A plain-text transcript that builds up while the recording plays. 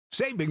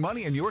Save big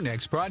money on your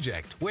next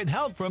project with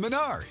help from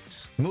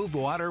Menards. Move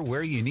water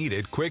where you need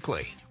it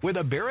quickly with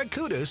a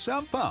Barracuda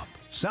sump pump.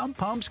 Sump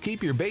pumps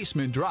keep your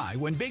basement dry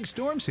when big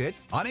storms hit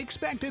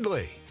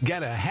unexpectedly.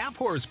 Get a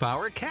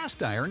half-horsepower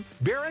cast iron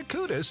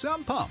Barracuda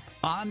sump pump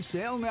on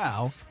sale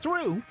now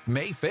through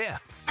May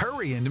 5th.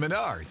 Hurry into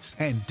Menards.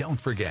 And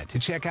don't forget to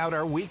check out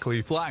our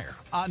weekly flyer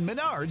on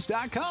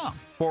Menards.com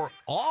for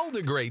all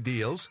the great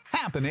deals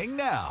happening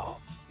now.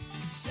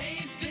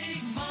 Save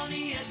big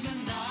money at Menards.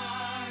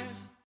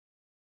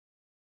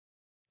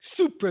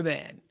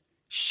 Superman,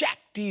 Shaq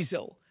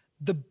Diesel,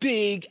 the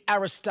big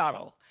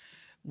Aristotle.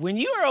 When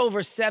you are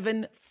over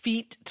 7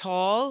 feet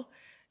tall,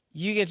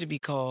 you get to be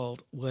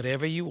called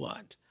whatever you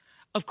want.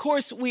 Of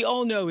course, we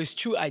all know his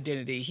true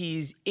identity.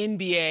 He's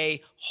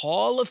NBA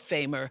Hall of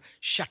Famer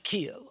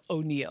Shaquille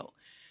O'Neal.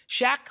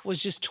 Shaq was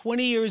just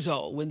 20 years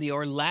old when the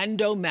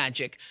Orlando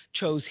Magic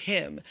chose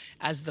him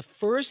as the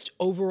first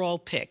overall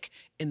pick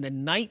in the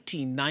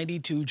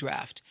 1992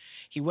 draft.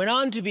 He went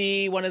on to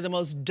be one of the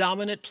most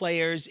dominant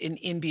players in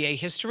NBA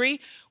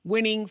history,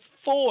 winning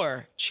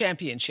 4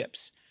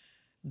 championships.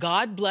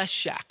 God bless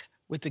Shaq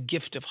with the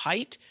gift of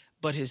height,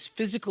 but his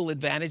physical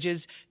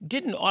advantages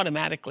didn't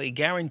automatically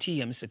guarantee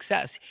him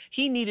success.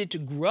 He needed to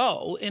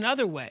grow in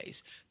other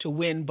ways to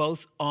win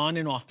both on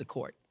and off the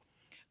court.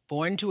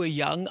 Born to a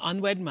young,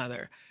 unwed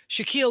mother,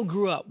 Shaquille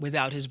grew up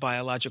without his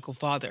biological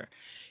father.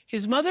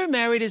 His mother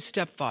married his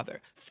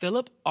stepfather,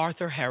 Philip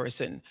Arthur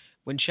Harrison,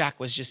 when Shaq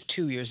was just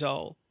 2 years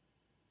old.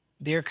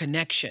 Their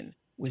connection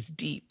was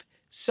deep,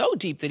 so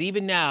deep that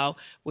even now,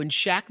 when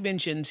Shaq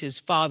mentions his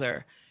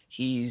father,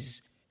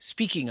 he's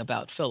speaking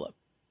about Philip.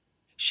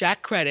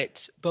 Shaq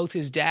credits both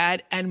his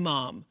dad and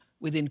mom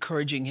with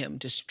encouraging him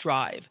to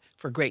strive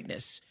for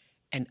greatness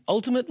and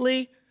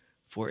ultimately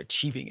for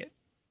achieving it.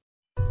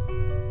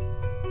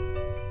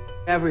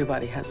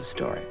 Everybody has a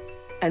story,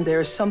 and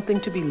there is something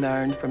to be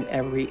learned from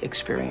every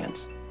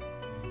experience.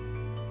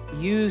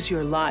 Use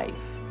your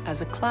life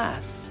as a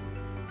class.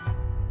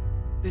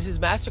 This is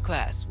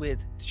Masterclass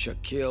with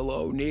Shaquille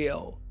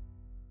O'Neal.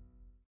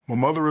 My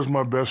mother is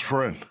my best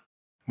friend.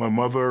 My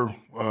mother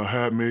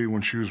had me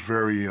when she was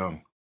very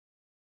young.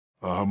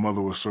 Her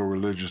mother was so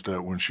religious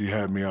that when she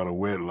had me out of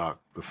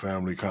wedlock, the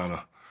family kind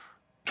of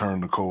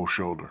turned the cold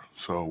shoulder.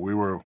 So we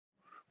were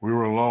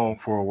alone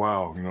for a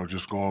while,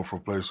 just going from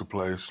place to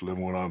place,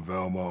 living with Aunt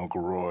Velma,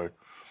 Uncle Roy,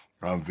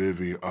 Aunt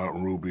Vivi, Aunt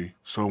Ruby.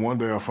 So one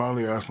day I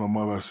finally asked my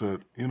mother, I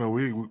said,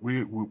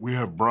 we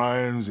have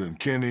Brian's and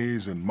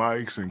Kenny's and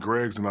Mike's and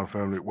Greg's in our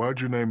family. Why'd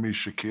you name me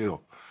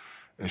Shaquille?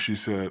 And she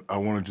said, I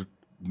wanted to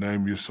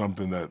name you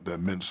something that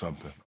meant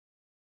something.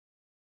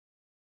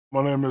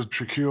 My name is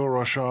Shaquille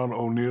Rashan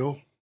O'Neal.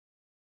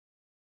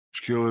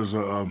 Shaquille is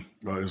an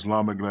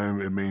Islamic name.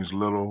 It means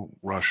little.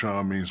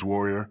 Rashan means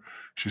warrior.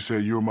 She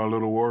said, you're my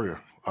little warrior.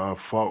 I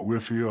fought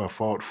with you. I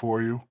fought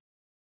for you.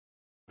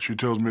 She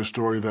tells me a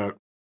story that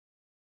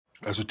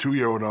as a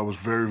 2-year-old, I was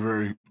very,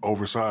 very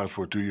oversized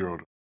for a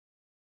 2-year-old.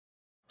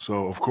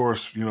 So, of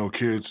course,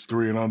 kids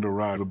 3 and under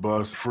ride the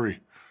bus free.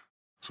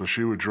 So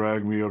she would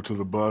drag me up to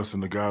the bus,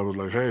 and the guy was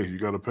like, hey, you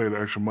got to pay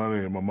the extra money.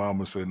 And my mom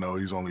would say, no,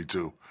 he's only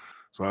 2.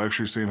 So I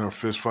actually seen her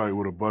fist fight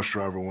with a bus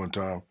driver one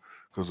time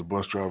because the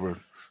bus driver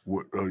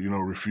would,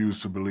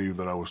 refused to believe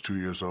that I was 2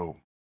 years old.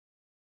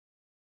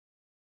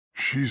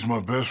 She's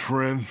my best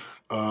friend.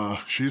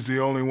 She's the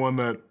only one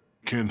that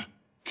can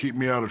keep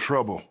me out of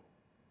trouble.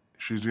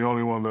 She's the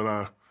only one that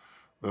I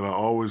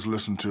always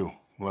listen to.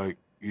 Like,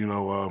 I'm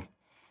a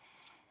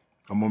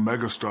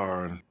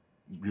megastar, and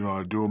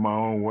I do it my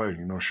own way.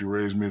 She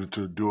raised me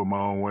to do it my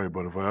own way.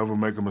 But if I ever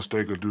make a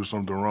mistake or do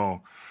something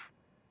wrong,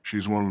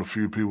 she's one of the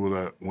few people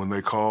that when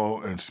they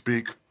call and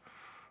speak,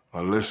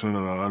 I listen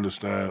and I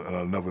understand and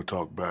I never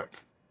talk back.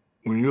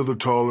 When you're the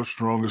tallest,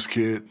 strongest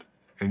kid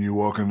and you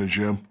walk in the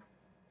gym,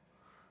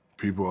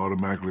 people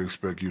automatically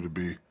expect you to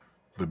be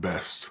the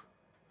best.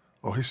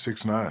 Oh, he's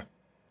 6'9".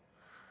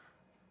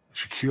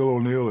 Shaquille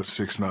O'Neal at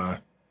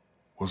 6'9"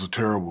 was a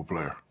terrible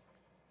player.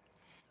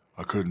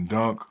 I couldn't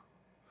dunk.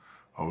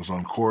 I was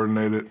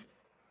uncoordinated.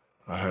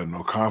 I had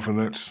no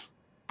confidence.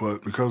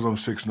 But because I'm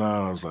 6'9",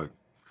 I was like,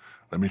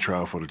 let me try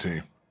out for the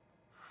team.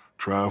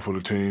 Try out for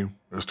the team.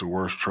 It's the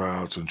worst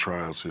tryouts in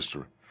tryouts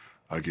history.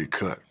 I get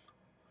cut.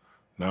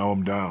 Now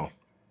I'm down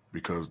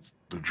because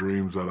the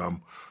dreams that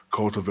I'm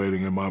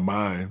cultivating in my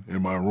mind,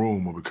 in my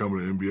room of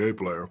becoming an NBA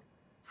player,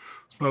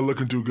 it's not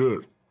looking too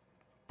good.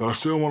 But I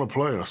still want to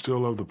play. I still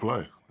love to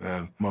play.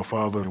 And my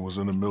father was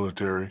in the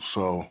military,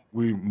 so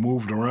we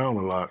moved around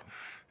a lot.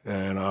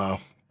 And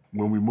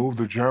when we moved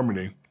to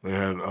Germany, they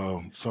had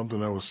something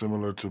that was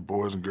similar to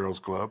Boys and Girls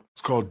Club.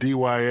 It's called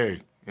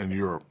DYA in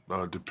Europe,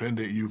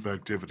 Dependent Youth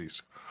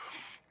Activities.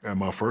 And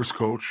my first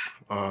coach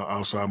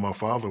outside my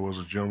father was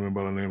a gentleman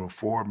by the name of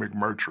Ford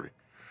McMurtry.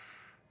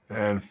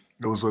 And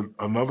there was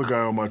another guy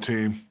on my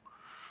team.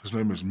 His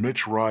name is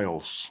Mitch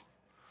Riles.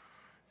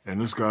 And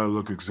this guy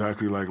looked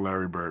exactly like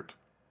Larry Bird.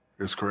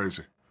 It's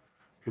crazy.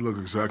 He looked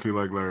exactly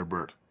like Larry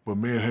Bird. But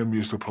me and him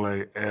used to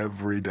play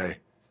every day.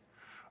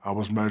 I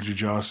was Magic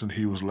Johnson,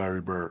 he was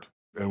Larry Bird.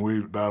 And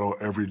we battle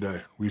every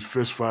day. We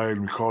fist fight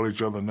and we call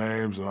each other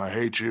names and I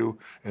hate you.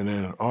 And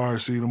then, all right,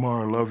 see you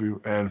tomorrow, I love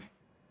you. And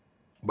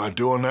by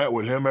doing that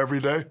with him every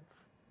day,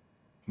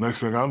 next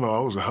thing I know, I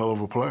was a hell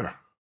of a player.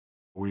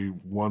 We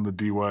won the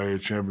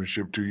DYA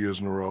championship 2 years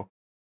in a row.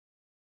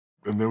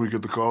 And then we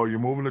get the call, you're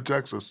moving to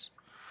Texas.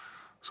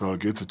 So I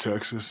get to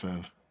Texas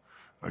and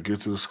I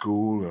get to the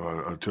school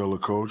and I tell the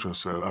coach, I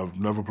said, I've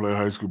never played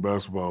high school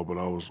basketball, but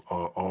I was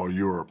all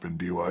Europe in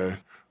DYA.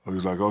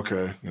 He's like,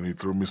 okay. And he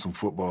threw me some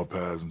football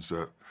pads and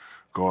said,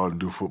 go out and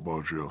do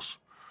football drills.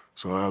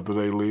 So after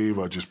they leave,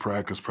 I just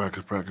practice. Go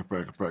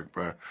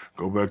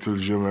back to the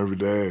gym every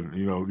day. And,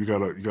 you know, you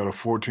got a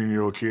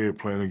 14-year-old kid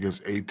playing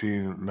against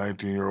 18,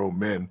 19-year-old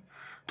men,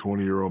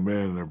 20-year-old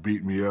men, and they're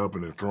beating me up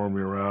and they're throwing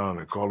me around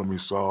and calling me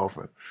soft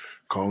and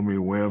calling me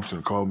wimps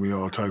and calling me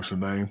all types of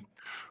names.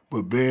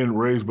 But being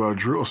raised by a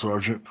drill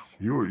sergeant,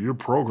 you're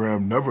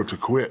programmed never to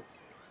quit.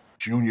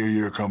 Junior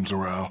year comes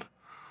around,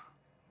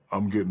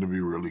 I'm getting to be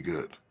really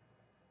good,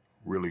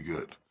 really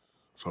good.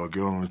 So I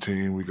get on the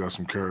team, we got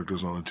some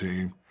characters on the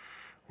team.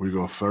 We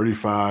go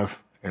 35-1.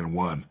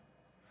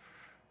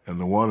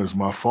 And the 1 is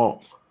my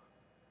fault.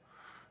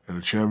 In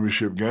the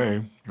championship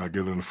game, I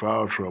get into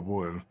foul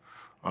trouble and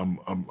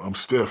I'm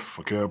stiff,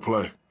 I can't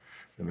play.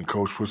 And the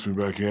coach puts me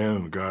back in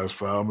and the guys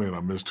foul me and I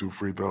miss 2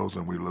 free throws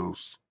and we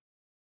lose.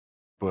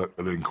 But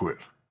I didn't quit.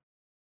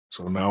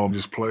 So now I'm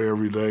just play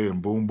every day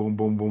and boom, boom,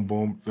 boom, boom,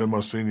 boom. Then my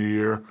senior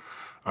year,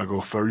 I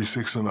go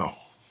 36-0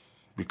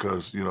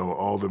 because, you know,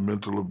 all the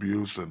mental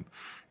abuse and,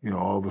 you know,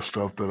 all the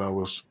stuff that I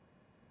was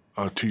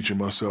teaching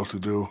myself to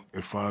do,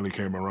 it finally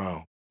came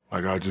around.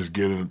 Like I just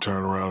get it and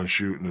turn around and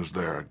shoot and it's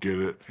there. I get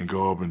it and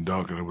go up and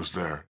dunk and it was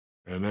there.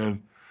 And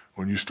then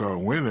when you start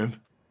winning,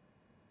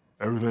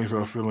 everything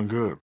starts feeling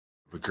good.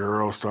 The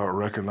girls start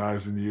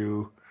recognizing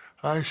you.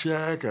 Hi,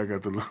 Shaq. I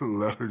got the little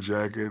leather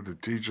jacket, the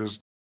teachers.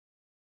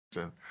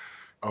 And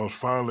I was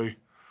finally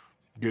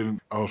getting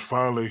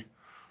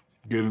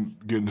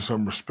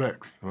some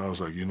respect. And I was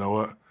like, you know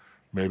what?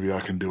 Maybe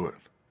I can do it.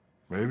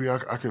 Maybe I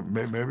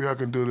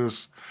can do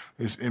this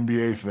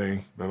NBA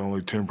thing that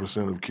only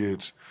 10% of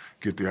kids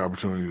get the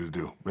opportunity to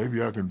do.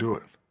 Maybe I can do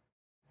it.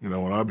 You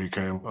know, when I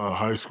became a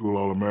high school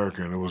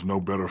All-American, there was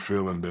no better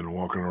feeling than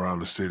walking around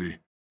the city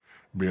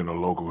being a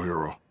local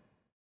hero.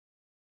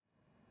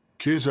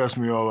 Kids ask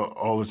me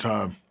all the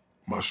time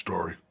my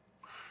story,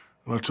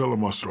 and I tell them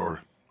my story.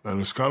 And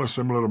it's kind of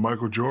similar to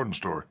Michael Jordan's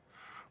story.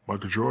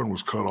 Michael Jordan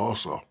was cut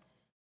also.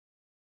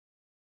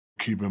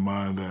 Keep in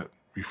mind that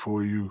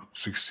before you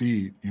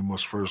succeed, you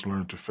must first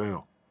learn to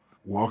fail.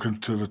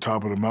 Walking to the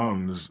top of the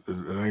mountain,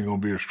 it ain't gonna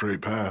be a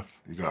straight path.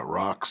 You got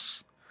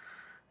rocks,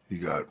 you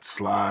got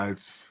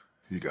slides,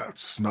 you got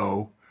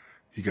snow,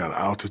 you got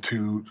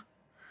altitude,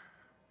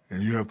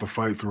 and you have to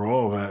fight through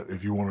all that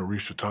if you want to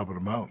reach the top of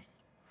the mountain.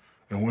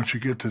 And once you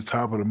get to the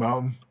top of the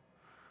mountain,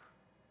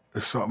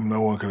 it's something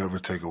no one can ever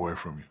take away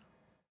from you.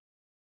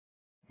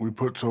 We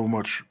put so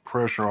much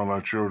pressure on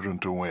our children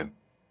to win.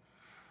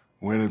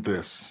 Win at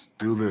this,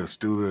 do this,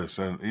 do this.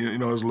 And, you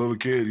know, as a little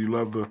kid, you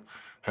love to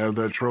have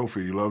that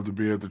trophy. You love to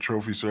be at the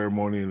trophy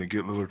ceremony and to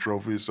get little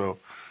trophies. So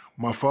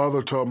my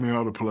father taught me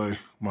how to play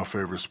my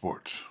favorite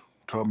sports,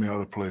 taught me how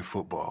to play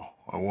football.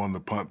 I won the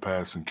punt,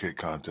 pass, and kick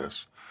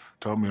contest.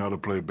 Taught me how to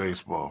play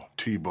baseball,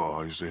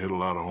 t-ball. I used to hit a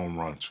lot of home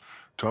runs.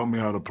 Taught me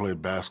how to play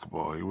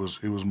basketball. He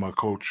was my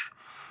coach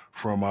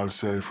from, I'd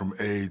say, from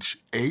age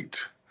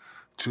 8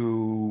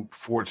 to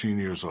 14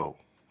 years old.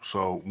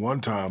 So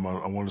one time,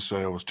 I want to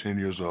say I was 10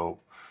 years old,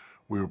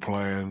 we were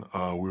playing,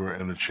 we were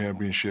in a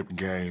championship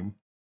game.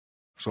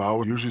 So I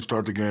would usually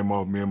start the game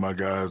off, me and my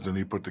guys, then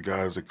he put the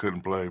guys that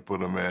couldn't play, put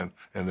them in,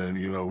 and then,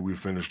 you know, we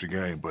finished the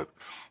game. But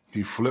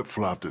he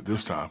flip-flopped it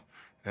this time.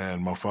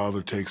 And my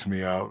father takes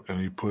me out and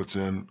he puts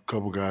in a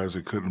couple guys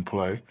that couldn't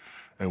play,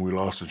 and we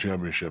lost the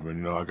championship. And,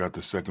 you know, I got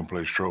the second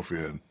place trophy,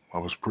 and I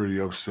was pretty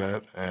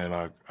upset. And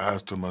I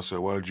asked him, I said,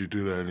 why did you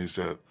do that? And he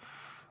said,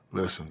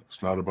 listen,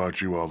 it's not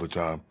about you all the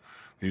time.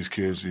 These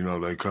kids, you know,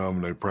 they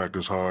come, they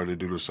practice hard, they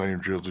do the same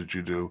drills that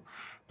you do.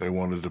 They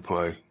wanted to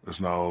play. It's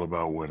not all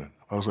about winning.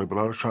 I was like, but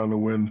I was trying to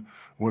win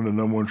the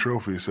 #1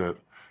 trophy. He said,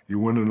 you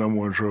win the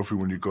 #1 trophy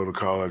when you go to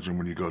college and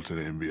when you go to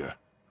the NBA.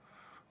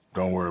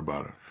 Don't worry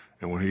about it.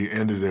 And when he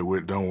ended it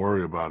with, don't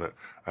worry about it,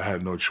 I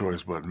had no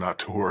choice but not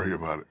to worry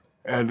about it.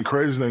 And the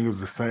crazy thing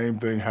is the same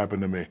thing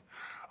happened to me.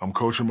 I'm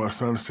coaching my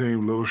son's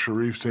team, Little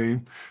Sharif's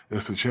team.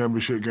 It's a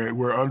championship game.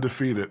 We're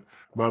undefeated.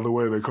 By the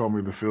way, they call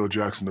me the Phil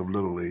Jackson of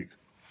Little League.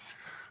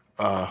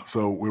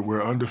 So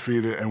we're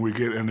undefeated, and we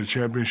get in the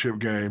championship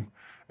game.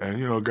 And,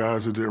 you know,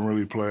 guys that didn't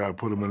really play, I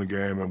put them in the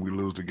game, and we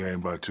lose the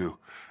game by 2.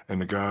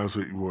 And the guys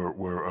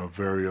were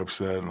very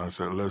upset, and I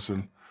said,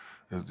 listen,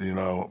 you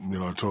know,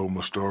 I told them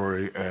a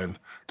story, and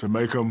to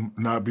make them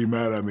not be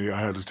mad at me, I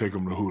had to take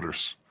them to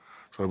Hooters.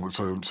 So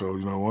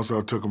you know, once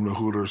I took them to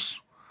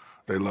Hooters,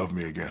 they loved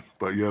me again.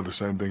 But yeah, the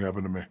same thing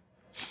happened to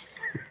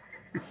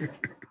me.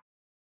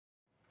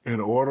 In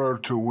order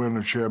to win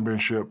a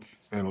championship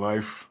in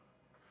life,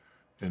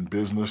 in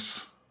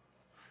business,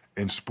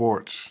 in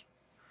sports,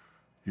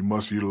 you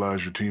must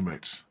utilize your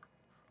teammates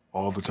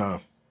all the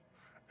time.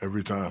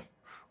 every time.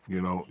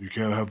 You know, you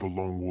can't have the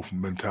lone wolf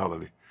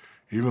mentality.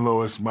 Even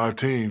though it's my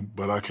team,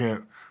 but I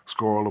can't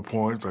score all the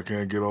points, I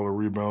can't get all the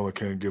rebounds, I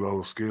can't get all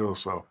the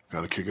skills, so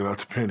got to kick it out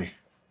to Penny.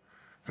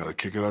 Got to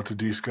kick it out to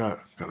D. Scott.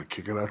 Got to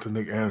kick it out to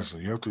Nick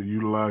Anderson. You have to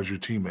utilize your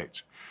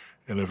teammates.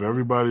 And if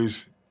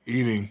everybody's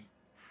eating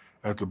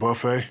at the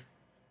buffet,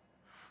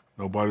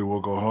 nobody will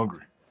go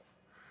hungry.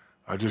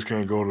 I just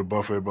can't go to the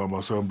buffet by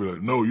myself and be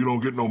like, no, you don't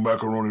get no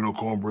macaroni, no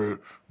cornbread.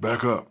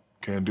 Back up.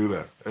 Can't do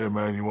that. Hey,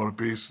 man, you want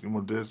a piece? You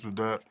want this or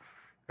that?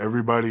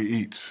 Everybody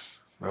eats.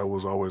 That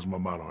was always my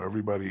motto.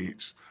 Everybody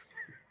eats.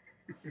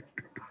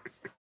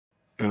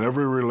 In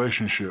every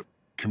relationship,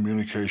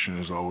 communication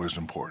is always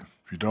important.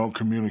 If you don't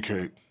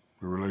communicate,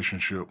 the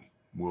relationship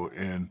will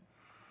end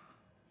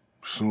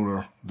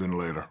sooner than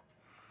later.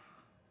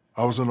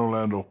 I was in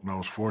Orlando, and I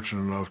was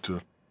fortunate enough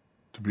to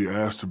be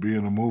asked to be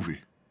in a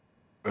movie.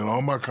 And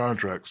all my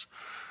contracts,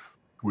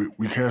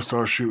 we can't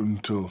start shooting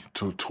till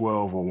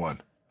 12 or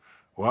 1.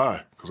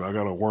 Why? Because I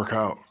got to work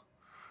out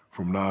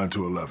from 9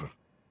 to 11.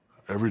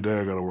 Every day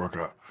I got to work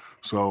out.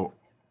 So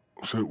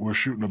we're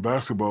shooting a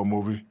basketball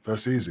movie.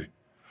 That's easy.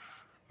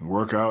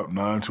 Work out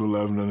 9 to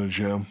 11 in the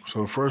gym.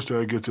 So the first day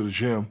I get to the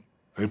gym,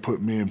 they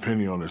put me and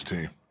Penny on this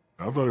team.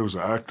 I thought he was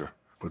an actor,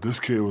 but this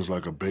kid was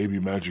like a baby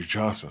Magic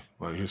Johnson.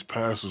 Like his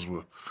passes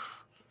were,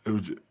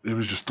 it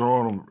was just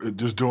throwing them,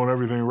 just doing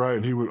everything right,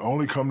 and he would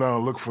only come down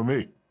and look for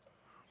me.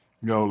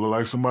 You know,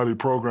 like somebody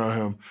programmed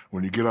him,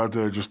 when you get out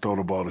there, just throw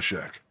the ball to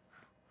Shaq.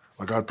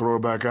 Like I throw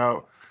it back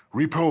out,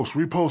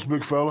 repost,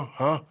 big fella,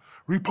 huh?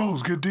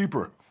 Repost, get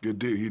deeper. Get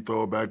deep, he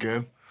throw it back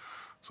in.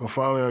 So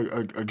finally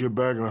I get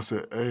back and I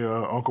said, hey,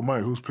 Uncle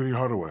Mike, who's Penny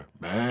Hardaway?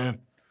 Man,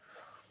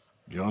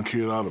 young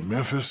kid out of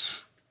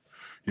Memphis.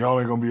 Y'all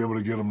ain't gonna be able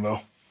to get him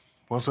though.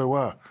 I say,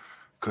 why?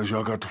 Because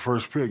y'all got the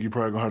first pick. You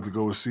probably gonna have to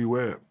go with C.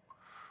 Webb.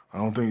 I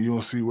don't think you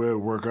and C. Webb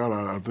work out.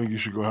 I think you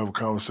should go have a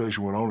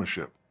conversation with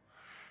ownership.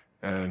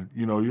 And,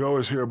 you know, you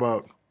always hear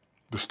about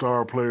the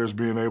star players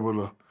being able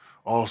to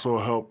also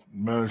help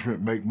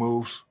management make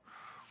moves.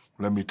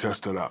 Let me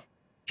test it out.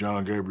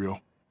 John Gabriel,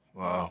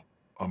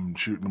 I'm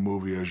shooting a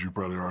movie, as you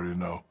probably already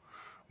know,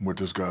 with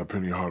this guy,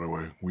 Penny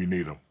Hardaway. We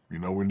need him. You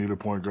know, we need a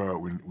point guard.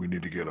 We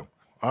need to get him.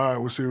 All right,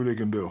 we'll see what they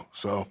can do.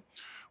 So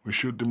we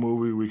shoot the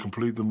movie. We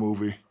complete the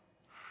movie.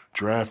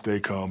 Draft day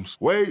comes.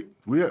 Wait,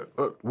 we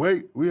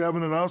have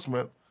an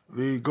announcement.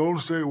 The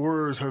Golden State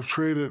Warriors have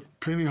traded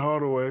Penny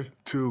Hardaway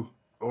to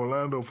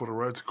Orlando for the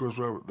right to Chris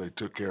Webber. They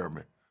took care of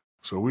me.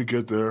 So we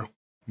get there.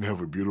 We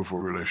have a beautiful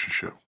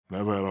relationship.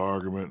 Never had an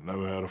argument,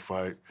 never had a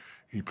fight.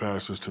 He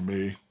passes to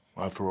me.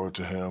 I throw it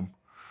to him.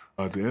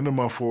 At the end of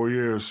my 4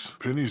 years,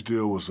 Penny's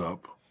deal was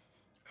up,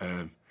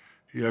 and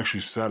he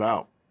actually sat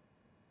out.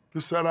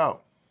 Just sat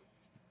out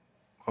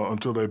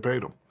until they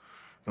paid him.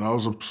 And I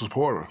was a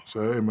supporter.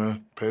 Say, hey,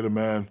 man, pay the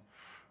man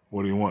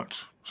what he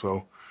wants.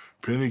 So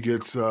Penny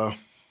gets a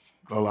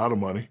lot of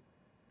money.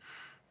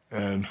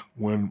 And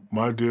when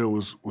my deal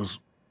was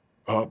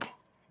up,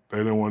 they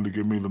didn't want to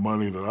give me the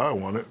money that I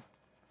wanted.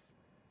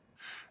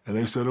 And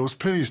they said it was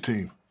Penny's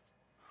team.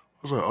 I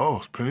was like, oh,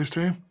 it's Penny's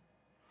team?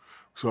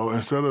 So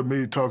instead of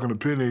me talking to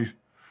Penny,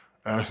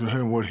 asking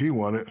him what he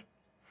wanted,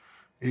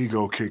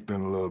 ego kicked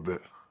in a little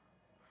bit.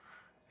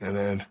 And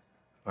then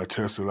I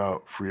tested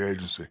out free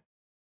agency.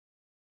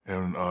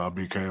 And I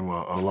became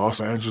a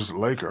Los Angeles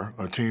Laker,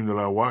 a team that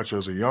I watched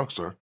as a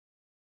youngster.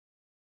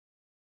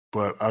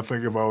 But I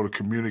think if I would have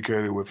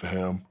communicated with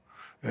him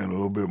and a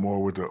little bit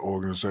more with the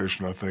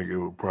organization, I think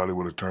it probably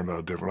would have turned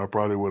out different. I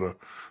probably would have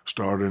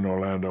started in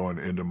Orlando and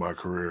ended my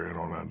career in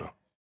Orlando.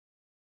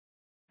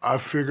 I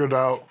figured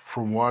out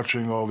from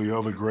watching all the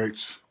other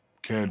greats,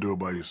 can't do it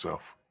by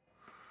yourself.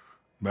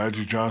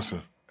 Magic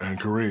Johnson and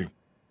Kareem,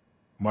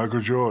 Michael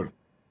Jordan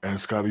and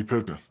Scottie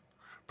Pippen,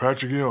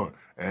 Patrick Ewing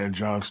and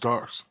John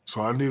Starks.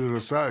 So I needed a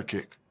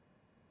sidekick.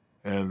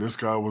 And this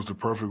guy was the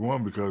perfect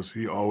one because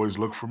he always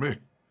looked for me.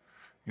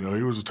 You know,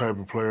 he was the type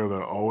of player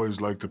that always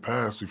liked to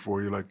pass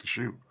before he liked to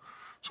shoot.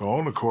 So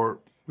on the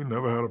court, we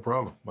never had a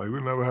problem. Like,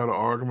 we never had an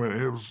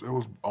argument. It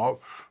was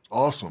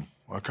awesome.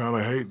 I kind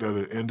of hate that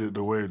it ended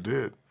the way it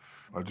did.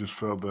 I just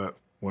felt that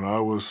when I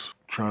was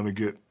trying to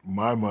get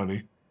my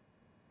money,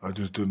 I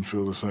just didn't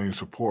feel the same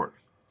support.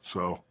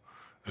 So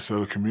instead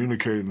of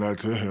communicating that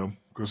to him,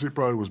 because he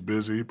probably was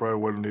busy, he probably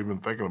wasn't even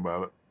thinking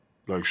about it.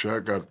 Like,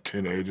 Shaq got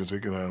 10 agents, he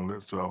can handle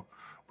it. So,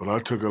 but I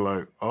took it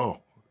like, oh,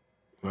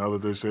 now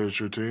that they say it's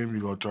your team,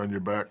 you're going to turn your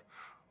back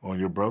on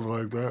your brother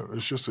like that?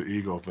 It's just an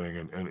ego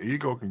thing, and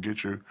ego can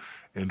get you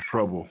in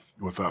trouble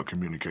without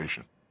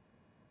communication.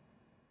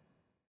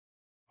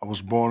 I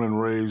was born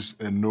and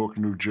raised in Newark,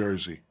 New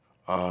Jersey.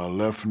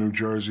 Left New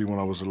Jersey when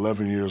I was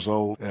 11 years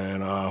old,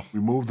 and we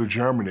moved to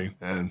Germany.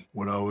 And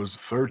when I was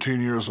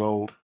 13 years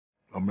old,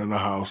 I'm in the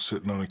house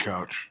sitting on the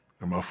couch,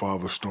 and my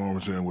father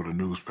storms in with a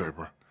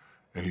newspaper,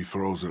 and he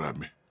throws it at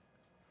me.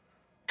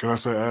 Can I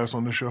say ass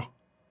on this show?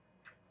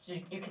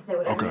 You can say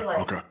whatever you like.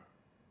 Okay.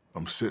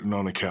 I'm sitting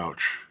on the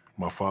couch.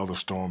 My father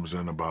storms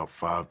in about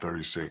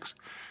 5:36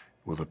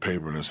 with a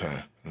paper in his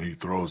hand, and he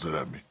throws it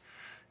at me.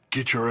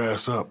 get your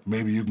ass up.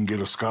 Maybe you can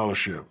get a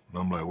scholarship.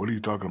 And I'm like, what are you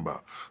talking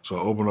about? So I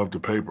open up the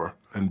paper,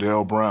 and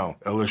Dale Brown,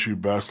 LSU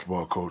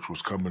basketball coach,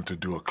 was coming to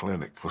do a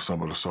clinic for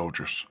some of the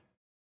soldiers.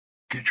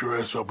 Get your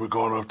ass up, we're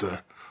going up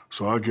there.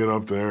 So I get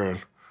up there,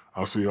 and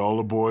I see all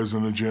the boys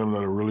in the gym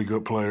that are really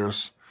good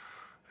players,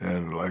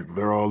 and like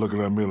they're all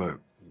looking at me like,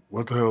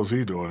 what the hell is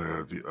he doing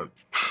here?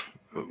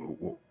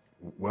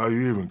 Why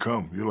you even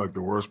come? You're like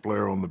the worst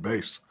player on the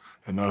base,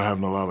 and not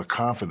having a lot of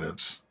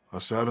confidence. I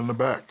sat in the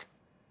back,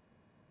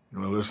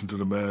 and I listened to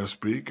the man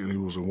speak, and he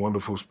was a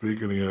wonderful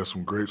speaker, and he had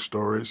some great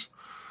stories.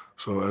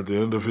 So at the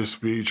end of his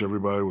speech,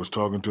 everybody was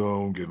talking to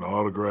him, getting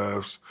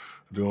autographs,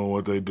 doing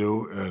what they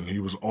do, and he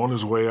was on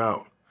his way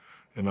out.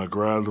 And I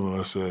grabbed him and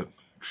I said,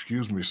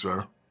 excuse me,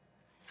 sir.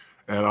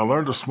 And I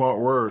learned a smart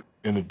word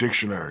in the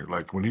dictionary.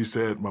 Like when he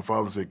said, my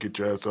father said, get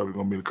your ass up, you're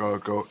going to be the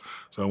college coach.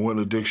 So I went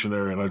in the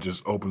dictionary and I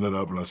just opened it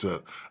up and I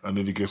said, I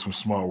need to get some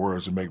smart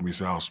words to make me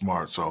sound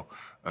smart so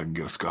I can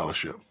get a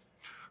scholarship.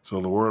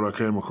 So the word I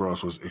came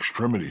across was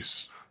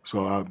extremities.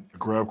 So I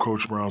grabbed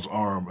Coach Brown's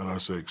arm and I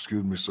said,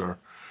 excuse me, sir,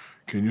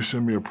 can you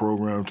send me a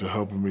program to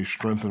help me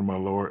strengthen my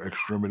lower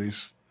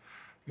extremities?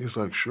 He's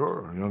like,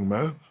 sure, young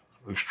man.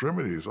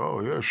 Extremities,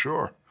 oh yeah,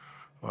 sure.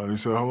 And he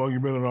said, how long you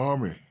been in the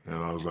Army? And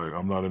I was like,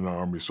 I'm not in the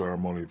Army, sir,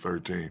 I'm only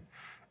 13.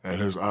 And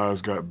his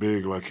eyes got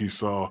big like he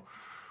saw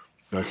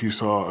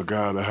a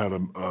guy that had a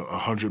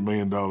 $100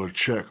 million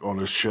check on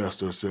his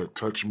chest that said,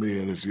 touch me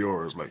and it's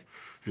yours. Like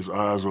his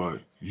eyes were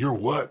like, you're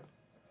what?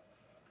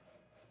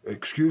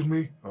 Excuse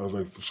me? I was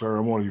like, sir,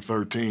 I'm only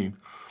 13.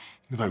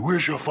 He's like,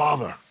 where's your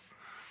father?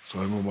 So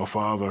I met my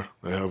father,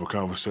 they have a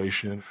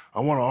conversation. I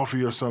want to offer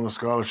your son a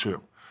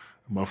scholarship.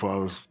 And my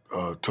father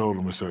told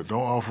him, he said,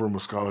 don't offer him a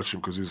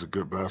scholarship because he's a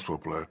good basketball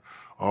player.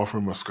 Offer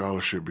him a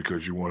scholarship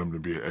because you want him to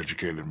be an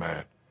educated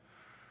man.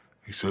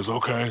 He says,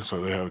 okay. So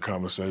they had a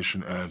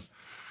conversation, and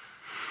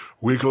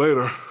a week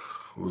later,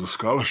 it was a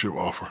scholarship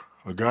offer.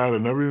 A guy that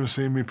never even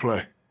seen me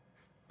play.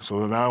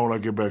 So now when I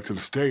get back to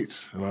the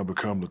States and I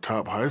become the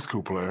top high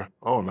school player,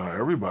 oh, now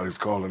everybody's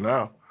calling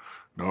now.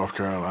 North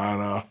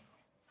Carolina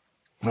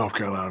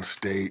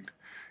State,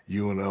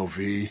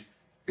 UNLV,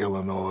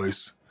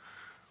 Illinois.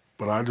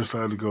 But I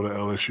decided to go to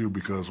LSU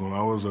because when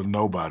I was a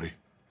nobody,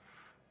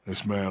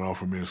 this man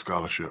offered me a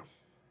scholarship.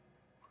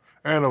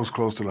 And I was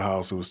close to the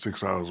house. It was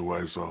 6 hours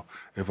away, so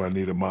if I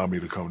needed mommy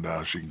to come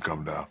down, she can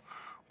come down.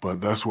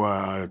 But that's why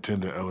I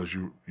attended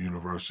LSU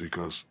University,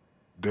 because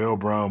Dale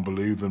Brown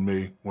believed in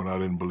me when I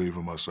didn't believe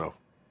in myself.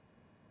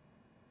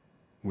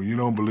 When you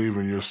don't believe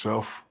in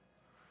yourself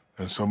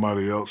and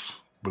somebody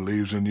else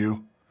believes in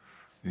you,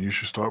 then you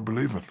should start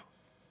believing.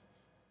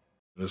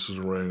 This is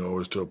a ring I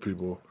always tell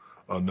people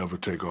I'll never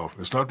take off.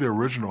 It's not the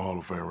original Hall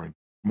of Fame ring.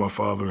 My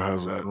father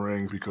has that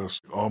ring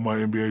because all my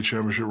NBA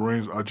championship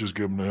rings, I just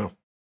give them to him.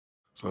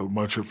 So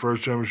my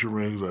first championship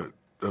ring, he's like,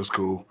 that's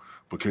cool,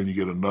 but can you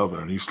get another?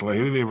 And he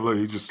didn't even look,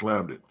 he just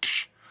slammed it.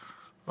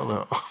 I'm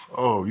like,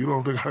 oh, you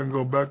don't think I can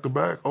go back to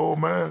back? Oh,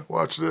 man,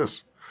 watch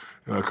this.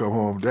 And I come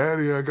home,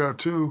 Daddy, I got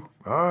two.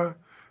 All right,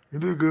 you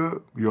did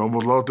good. You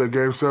almost lost that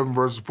Game 7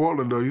 versus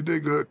Portland, though. You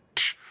did good.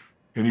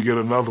 Can you get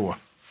another one?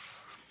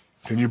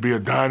 Can you be a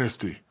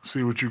dynasty?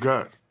 See what you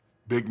got.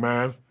 Big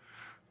man,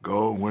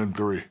 go win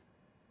 3.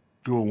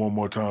 Do it one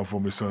more time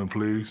for me, son,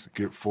 please.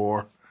 Get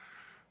 4.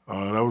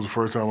 That was the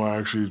first time I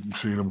actually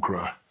seen him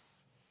cry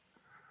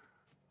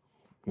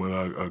when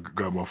I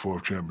got my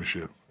 4th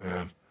championship.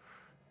 And,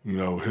 you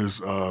know, his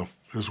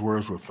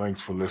words were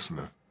thanks for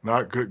listening.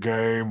 Not good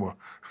game or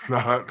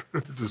not,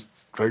 just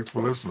thanks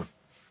for listening.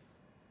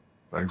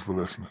 Thanks for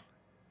listening.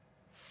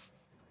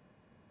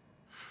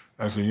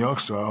 As a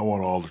youngster, I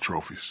want all the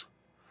trophies.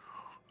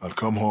 I'd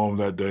come home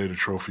that day, the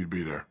trophy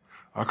be there.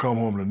 I come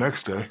home the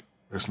next day,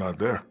 it's not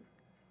there.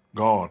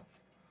 Gone.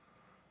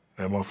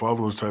 And my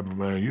father was the type of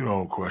man, you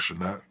don't question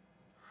that.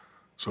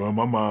 So in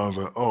my mind, I was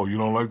like, oh, you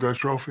don't like that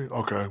trophy?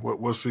 Okay,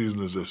 what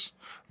season is this?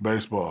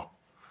 Baseball.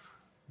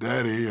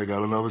 Daddy, I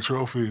got another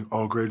trophy.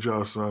 Oh, great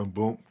job, son.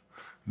 Boom.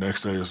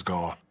 Next day, it's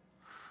gone.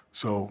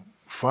 So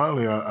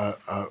finally, I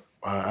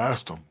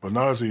asked him, but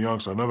not as a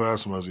youngster. I never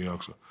asked him as a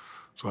youngster.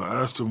 So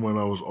I asked him when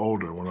I was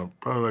older, when I'm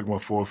probably like my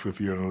 4th, 5th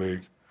year in the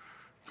league,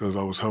 because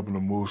I was helping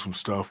him move some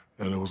stuff,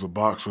 and there was a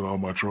box with all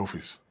my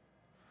trophies.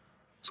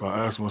 So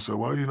I asked him, I said,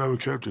 why you never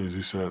kept these?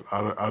 He said,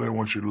 I didn't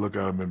want you to look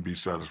at them and be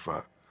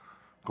satisfied.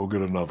 Go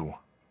get another one.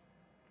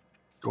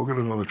 Go get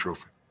another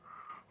trophy.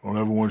 I don't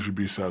ever want you to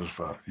be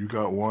satisfied. You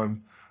got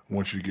 1, I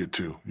want you to get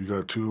 2. You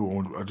got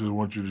 2, I just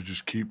want you to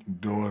just keep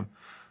doing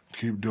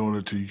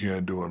it till you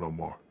can't do it no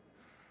more.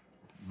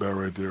 That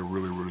right there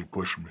really, really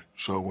pushed me.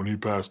 So when he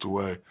passed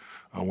away,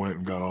 I went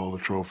and got all the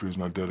trophies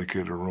and I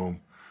dedicated a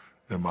room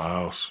in my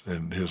house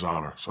in his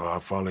honor. So I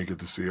finally get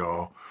to see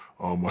all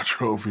my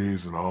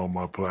trophies and all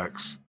my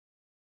plaques.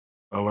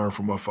 I learned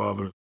from my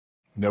father,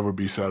 never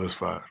be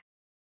satisfied.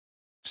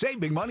 Save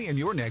big money on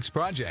your next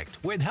project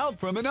with help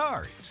from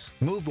Menards.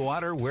 Move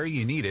water where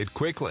you need it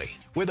quickly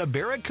with a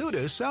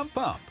Barracuda sump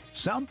pump.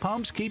 Some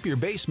pumps keep your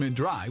basement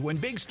dry when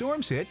big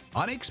storms hit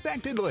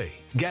unexpectedly.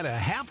 Get a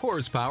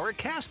half-horsepower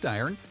cast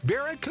iron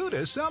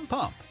Barracuda sump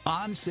pump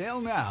on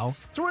sale now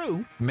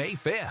through May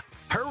 5th.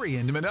 Hurry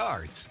into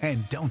Menards.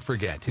 And don't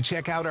forget to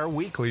check out our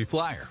weekly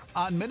flyer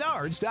on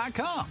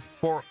menards.com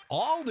for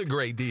all the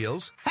great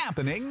deals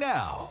happening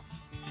now.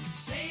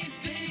 Save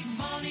big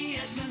money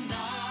at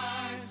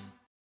Menards.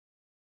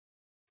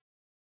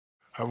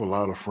 I have a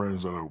lot of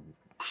friends that are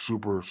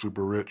super,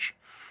 super rich,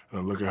 and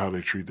I look at how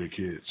they treat their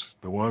kids.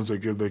 The ones that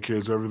give their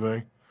kids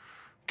everything,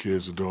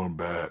 kids are doing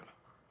bad.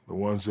 The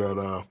ones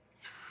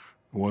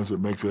that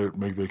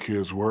make their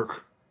kids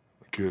work,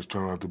 the kids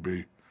turn out to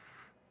be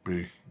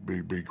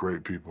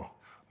great people.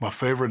 My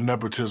favorite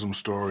nepotism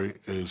story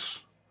is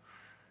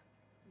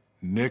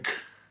Nick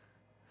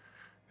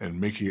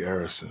and Mickey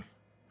Arison.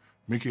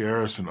 Mickey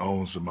Arison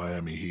owns the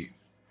Miami Heat.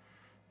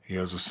 He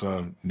has a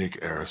son,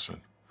 Nick Arison.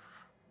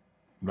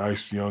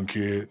 Nice young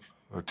kid,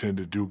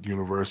 attended Duke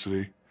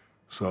University.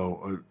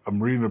 So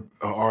I'm reading an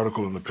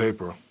article in the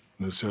paper,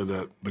 and it said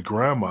that the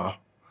grandma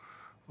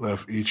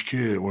left each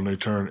kid when they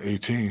turned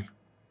 18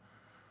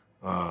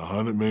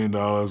 $100 million,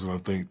 and I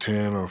think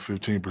 10 or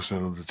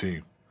 15% of the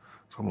team.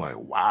 So I'm like,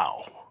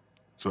 wow.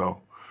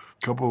 So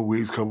a couple of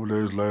weeks, couple of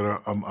days later,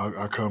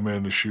 I come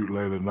in to shoot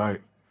late at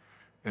night,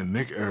 and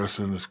Nick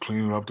Arison is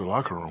cleaning up the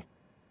locker room.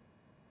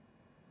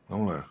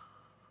 I'm like,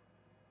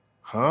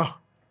 huh?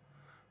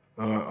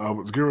 I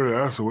was getting ready to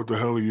ask her, what the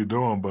hell are you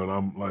doing? But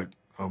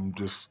I'm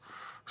just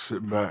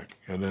sitting back.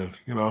 And then,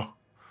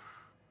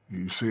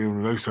 you see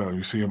him the next time.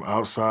 You see him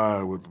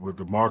outside with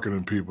the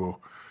marketing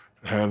people,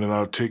 handing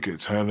out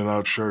tickets, handing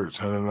out shirts,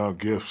 handing out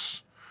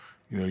gifts.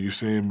 You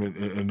see him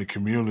in the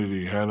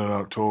community, handing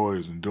out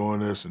toys and doing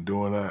this and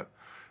doing that.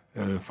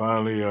 And then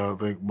finally, I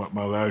think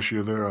my last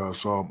year there, I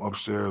saw him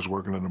upstairs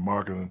working in the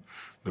marketing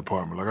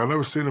department. Like, I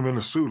never seen him in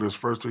a suit his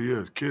first 2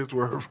 years. Kids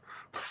worth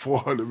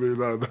 $400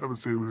 million. I never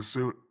seen him in a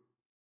suit.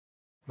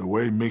 The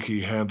way Mickey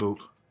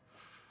handled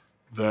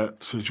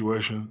that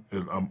situation,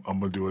 I'm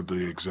going to do it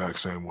the exact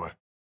same way.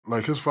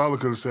 Like, his father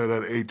could have said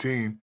at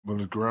 18, when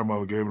his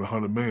grandmother gave him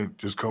 $100 million,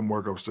 just come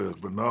work upstairs.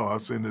 But no, I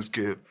seen this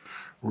kid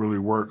really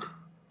work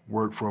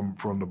from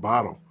the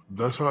bottom.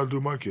 That's how I do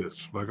my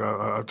kids. Like,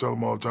 I tell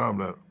them all the time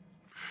that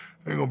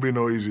ain't going to be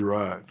no easy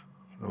ride.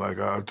 And like,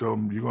 I tell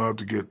them, you're going to have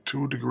to get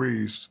 2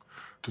 degrees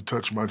to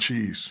touch my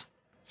cheese.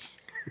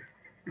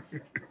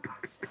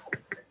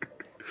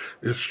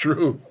 It's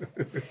true.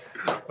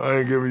 I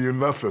ain't giving you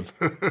nothing.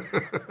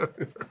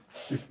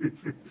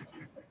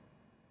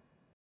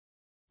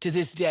 To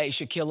this day,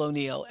 Shaquille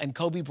O'Neal and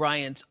Kobe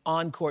Bryant's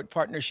on-court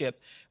partnership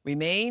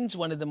remains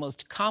one of the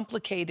most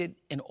complicated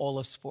in all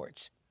of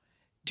sports.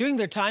 During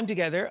their time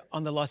together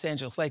on the Los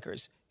Angeles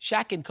Lakers,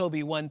 Shaq and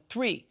Kobe won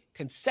 3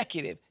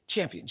 consecutive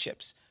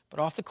championships.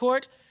 But off the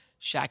court,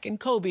 Shaq and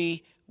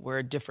Kobe were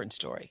a different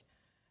story.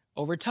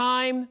 Over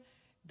time,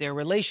 their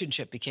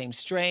relationship became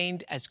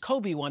strained as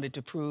Kobe wanted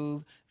to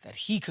prove that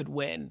he could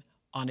win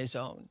on his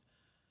own.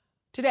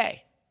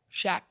 Today,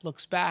 Shaq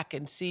looks back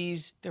and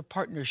sees their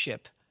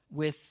partnership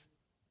with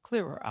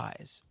clearer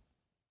eyes.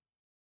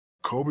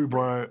 Kobe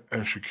Bryant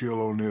and Shaquille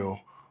O'Neal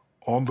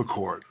on the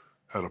court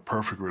had a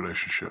perfect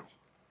relationship.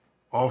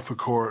 Off the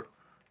court,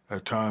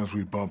 at times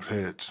we bumped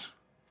heads.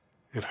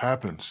 It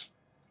happens.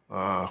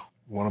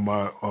 One of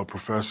my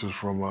professors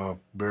from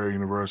Barry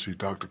University,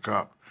 Dr.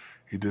 Kopp,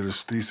 he did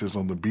his thesis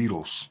on the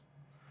Beatles,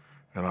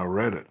 and I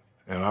read it.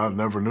 And I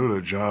never knew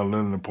that John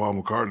Lennon and Paul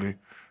McCartney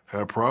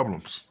had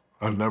problems.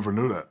 I never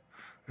knew that.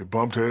 They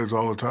bumped heads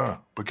all the time.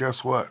 But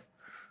guess what?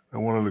 They're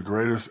one of the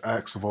greatest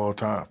acts of all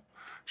time.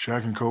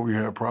 Shaq and Kobe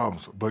had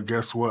problems. But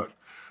guess what?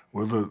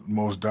 We're the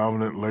most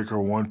dominant Laker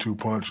 1-2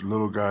 punch,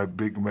 little guy,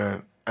 big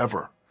man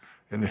ever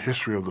in the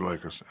history of the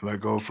Lakers. And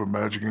that goes for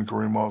Magic and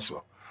Kareem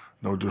also.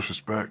 No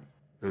disrespect.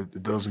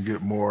 It doesn't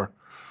get more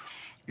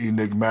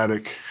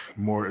enigmatic,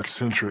 more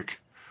eccentric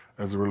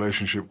as the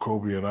relationship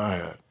Kobe and I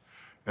had.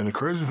 And the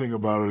crazy thing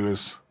about it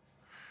is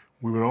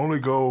we would only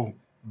go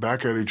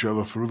back at each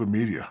other through the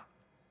media.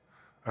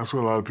 That's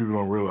what a lot of people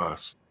don't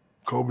realize.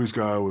 Kobe's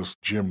guy was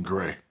Jim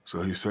Gray.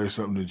 So he'd say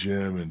something to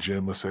Jim, and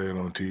Jim would say it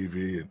on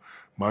TV. And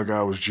my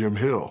guy was Jim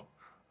Hill.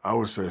 I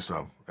would say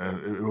something.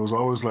 And it was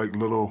always like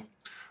little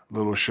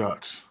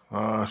shots.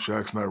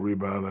 Shaq's not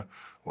rebounding.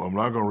 Well, I'm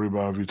not going to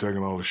rebound if you're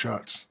taking all the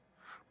shots.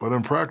 But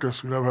in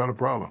practice, we never had a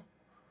problem.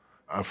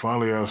 I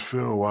finally asked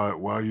Phil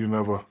why you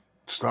never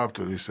stopped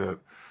it. He said,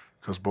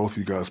 because both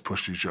you guys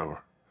pushed each other,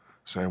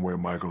 same way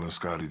Michael and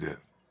Scottie did.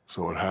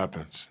 So it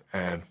happens.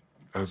 And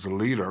as a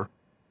leader,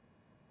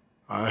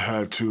 I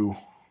had to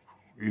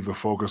either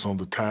focus on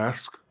the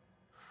task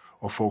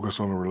or focus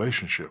on the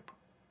relationship.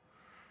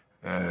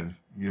 And,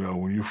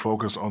 when you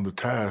focus on the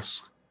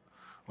task,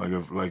 like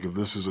if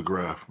this is a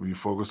graph, when you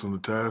focus on the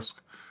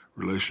task,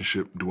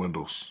 relationship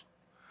dwindles.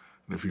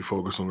 And if you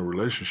focus on the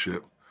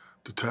relationship,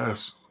 the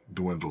task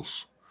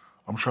dwindles.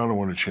 I'm trying to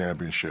win a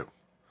championship.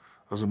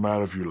 Doesn't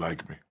matter if you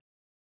like me.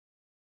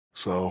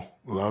 So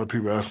a lot of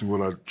people ask me,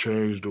 will I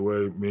change the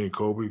way me and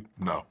Kobe?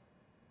 No.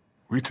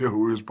 We did what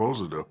we were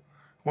supposed to do.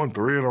 Won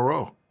 3 in a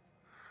row.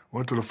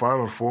 Went to the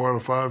finals 4 out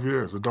of 5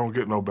 years. It don't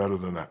get no better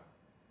than that.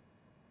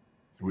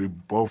 We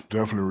both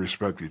definitely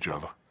respect each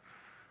other.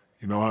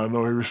 You know how I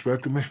know he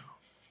respected me?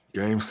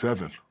 Game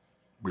 7.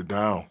 We're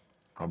down.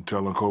 I'm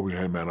telling Kobe,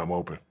 hey, man, I'm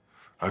open.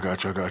 I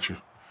got you.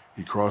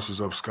 He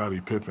crosses up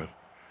Scottie Pippen,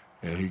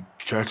 and he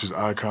catches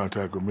eye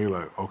contact with me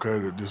like, okay,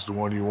 this is the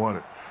one you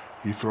wanted.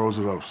 He throws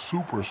it up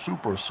super,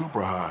 super,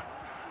 super high.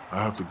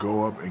 I have to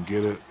go up and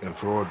get it and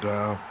throw it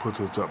down, puts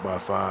us up by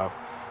 5,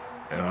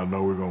 and I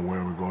know we're going to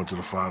win. We're going to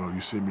the final.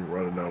 You see me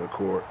running down the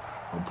court.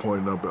 I'm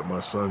pointing up at my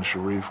son,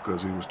 Sharif,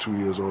 because he was 2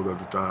 years old at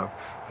the time,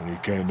 and he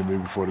came to me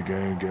before the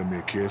game, gave me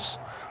a kiss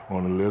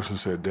on the lips and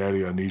said,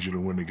 Daddy, I need you to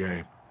win the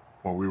game.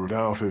 When we were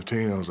down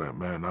 15, I was like,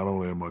 man, not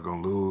only am I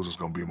going to lose, it's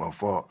going to be my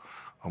fault.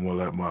 I'm going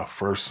to let my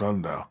first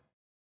son down.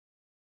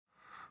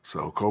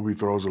 So Kobe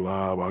throws a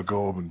lob. I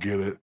go up and get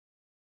it.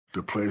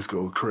 The place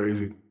goes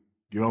crazy.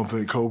 You don't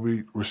think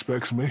Kobe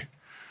respects me?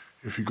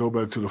 If you go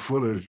back to the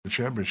footage, the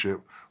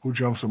championship, who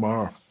jumps in my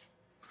arm?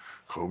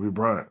 Kobe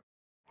Bryant.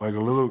 Like a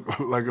little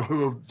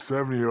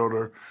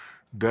 70-year-old,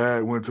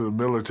 dad went to the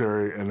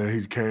military and then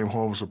he came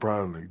home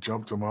surprisingly,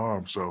 jumped in my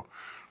arm. So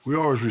we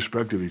always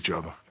respected each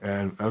other.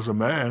 And as a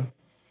man,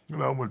 you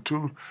know, when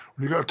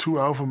you got two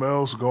alpha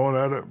males going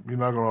at it, you're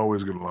not going to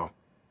always get along.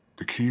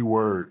 The key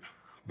word,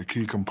 the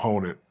key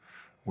component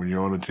when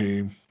you're on a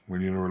team,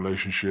 when you're in a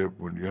relationship,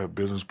 when you have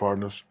business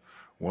partners,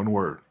 one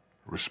word,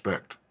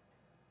 respect.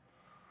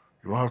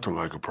 You don't have to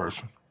like a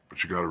person,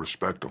 but you got to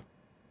respect them.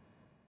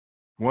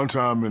 One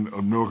time in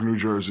Newark, New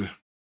Jersey,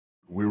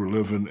 we were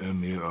living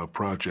in the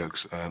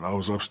projects, and I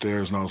was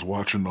upstairs and I was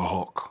watching the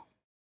Hulk.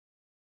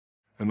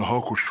 And the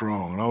Hulk was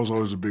strong, and I was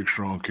always a big,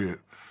 strong kid.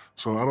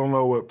 So I don't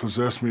know what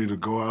possessed me to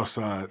go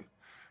outside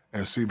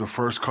and see the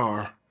first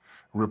car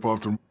rip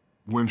off the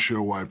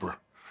windshield wiper,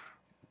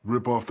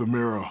 rip off the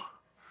mirror,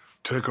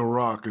 take a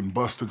rock and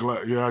bust the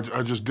glass. Yeah,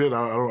 I just did.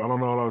 I don't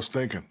know what I was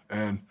thinking.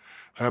 And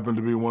happened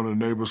to be one of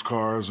the neighbor's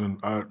cars, and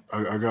I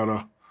got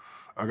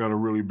a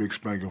really big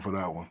spanking for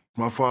that one.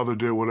 My father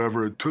did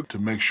whatever it took to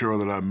make sure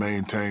that I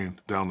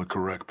maintained down the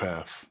correct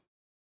path.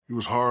 He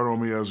was hard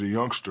on me as a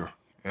youngster,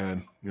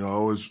 and you know,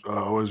 I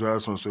always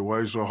asked him, I said, "Why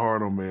are you so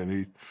hard on me?"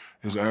 And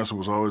his answer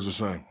was always the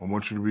same: "I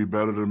want you to be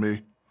better than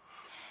me.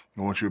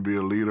 I want you to be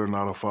a leader,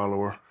 not a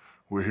follower.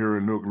 We're here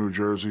in Newark, New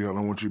Jersey. I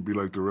don't want you to be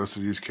like the rest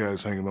of these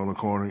cats hanging on the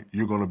corner.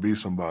 You're going to be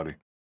somebody."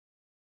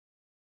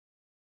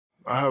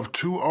 I have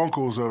two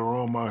uncles that are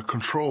on my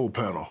control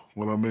panel.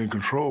 What I mean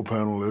control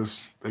panel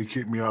is they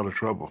keep me out of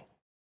trouble.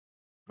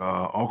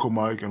 Uncle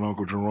Mike and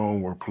Uncle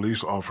Jerome were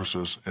police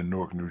officers in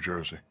Newark, New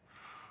Jersey.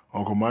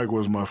 Uncle Mike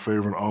was my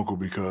favorite uncle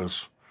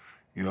because,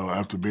 you know,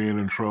 after being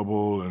in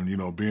trouble and, you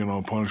know, being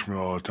on punishment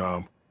all the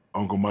time,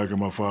 Uncle Mike and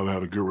my father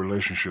had a good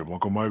relationship.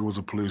 Uncle Mike was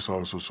a police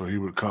officer, so he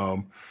would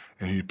come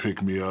and he'd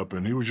pick me up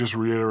and he would just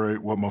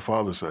reiterate what my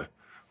father said.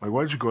 Like,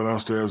 why'd you go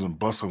downstairs and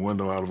bust a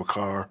window out of a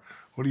car?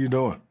 What are you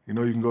doing? You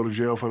know you can go to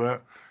jail for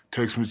that?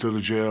 Takes me to the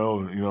jail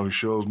and, you know, he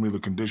shows me the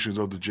conditions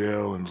of the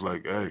jail and it's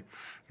like, hey,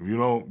 if you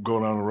don't go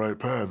down the right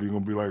path, you're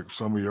going to be like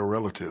some of your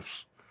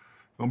relatives.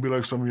 You're going to be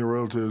like some of your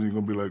relatives, you're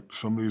going to be like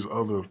some of these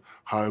other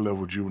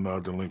high-level juvenile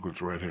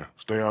delinquents right here.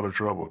 Stay out of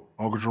trouble.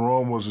 Uncle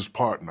Jerome was his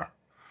partner.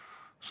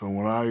 So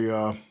when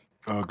I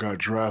got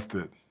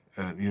drafted,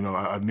 and you know,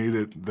 I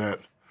needed that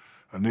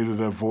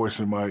voice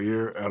in my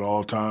ear at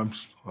all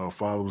times.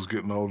 Father was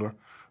getting older.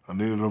 I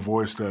needed a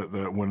voice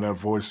that when that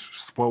voice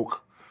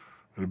spoke,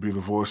 it'd be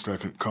the voice that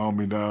could calm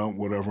me down,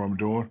 whatever I'm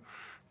doing.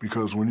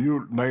 Because when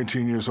you're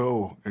 19 years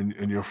old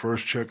and your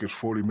first check is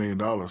 $40 million,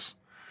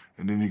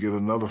 and then you get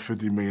another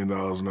 $50 million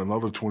and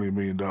another $20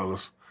 million,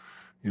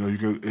 you know, you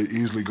could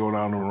easily go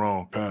down the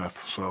wrong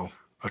path. So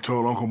I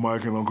told Uncle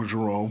Mike and Uncle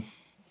Jerome,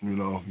 you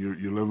know,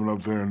 you're living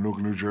up there in Newark,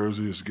 New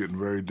Jersey. It's getting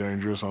very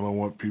dangerous. I don't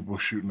want people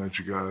shooting at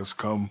you guys.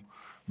 Come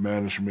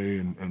manage me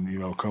and you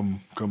know,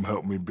 come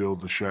help me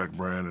build the Shaq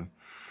brand. And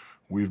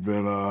we've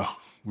been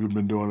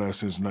doing that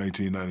since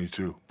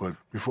 1992. But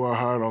before I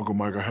hired Uncle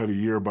Mike, I had a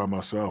year by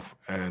myself.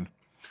 And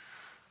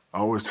I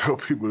always tell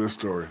people this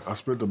story. I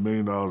spent $1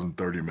 million in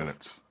 30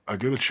 minutes. I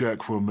get a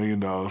check for $1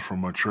 million from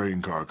my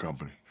trading card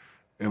company.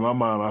 In my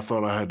mind, I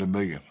thought I had the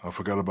million. I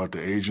forgot about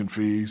the agent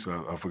fees.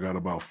 I forgot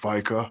about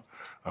FICA.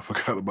 I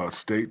forgot about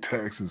state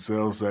tax and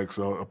sales tax.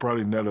 So I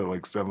probably netted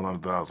like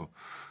 $700,000.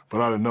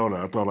 But I didn't know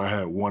that. I thought I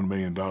had $1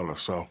 million.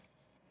 So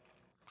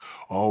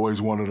I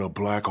always wanted a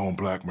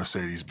black-on-black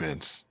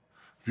Mercedes-Benz.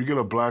 If you get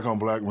a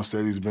black-on-black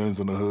Mercedes-Benz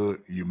in the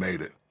hood, you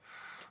made it.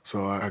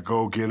 So I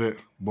go get it,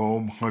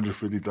 boom,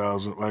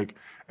 $150,000. Like,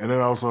 and then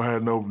I also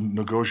had no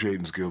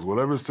negotiating skills.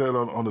 Whatever it said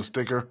on the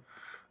sticker,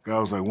 guy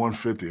was like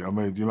 $150. I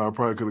mean, you know, I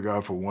probably could have got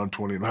it for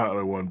 $129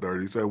 or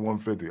 $130. He said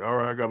 $150. All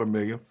right, I got $1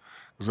 million.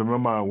 Because in my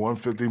mind,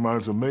 $150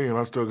 minus $1 million,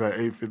 I still got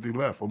 $850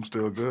 left. I'm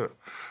still good.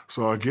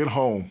 So I get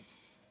home.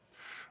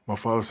 My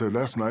father said,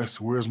 "That's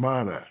nice. Where's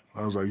mine at?"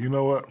 I was like, "You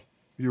know what?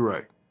 You're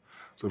right."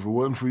 So if it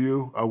wasn't for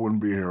you, I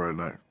wouldn't be here right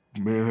now.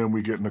 Me and him,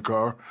 we get in the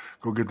car,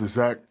 go get the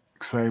exact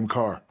same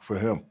car for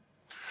him.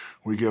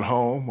 We get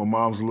home. My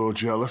mom's a little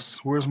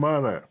jealous. "Where's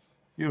mine at?"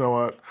 you know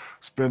what?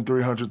 Spend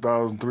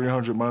 300,000,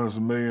 300 minus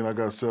 $1 million, I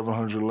got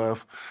 700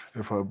 left.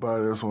 If I buy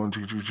this one,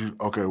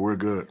 okay, we're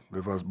good.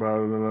 If I buy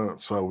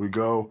it, so we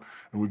go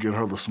and we get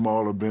her the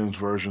smaller Benz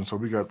version. So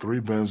we got 3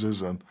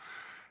 Benzes, and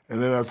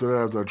then after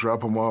that, after I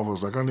drop them off, I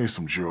was like, I need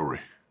some jewelry.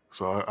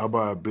 So I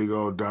buy a big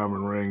old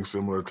diamond ring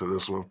similar to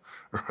this one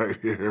right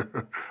here.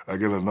 I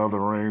get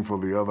another ring for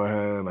the other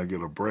hand. I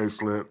get a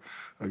bracelet.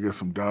 I get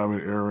some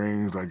diamond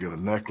earrings. I get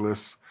a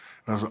necklace.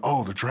 And I said,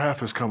 oh, the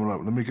draft is coming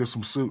up. Let me get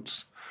some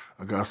suits.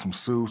 I got some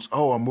suits.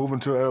 Oh, I'm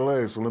moving to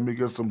L.A., so let me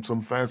get some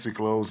fancy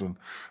clothes, and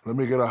let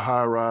me get a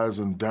high-rise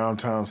in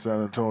downtown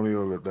San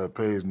Antonio that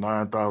pays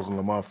 $9,000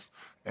 a month.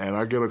 And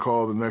I get a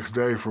call the next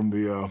day from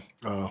the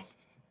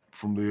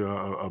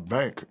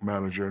bank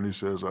manager, and he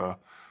says,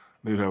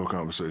 need to have a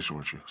conversation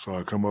with you. So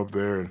I come up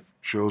there and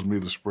shows me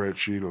the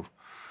spreadsheet of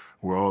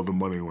where all the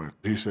money went.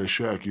 He says,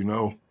 Shaq, you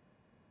know,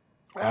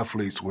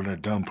 athletes, when they're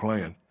done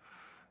playing,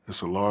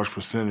 it's a large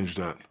percentage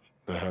that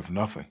have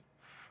nothing.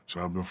 So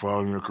I've been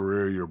following your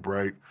career. You're a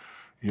bright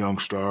young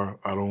star.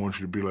 I don't want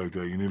you to be like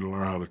that. You need to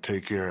learn how to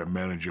take care and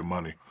manage your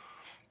money.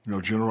 You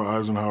know, General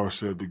Eisenhower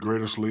said the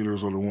greatest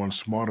leaders are the ones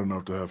smart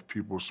enough to have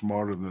people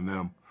smarter than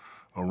them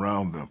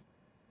around them.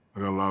 I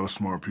got a lot of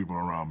smart people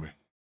around me.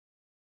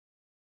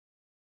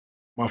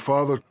 My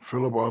father,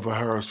 Philip Arthur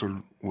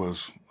Harrison,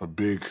 was a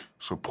big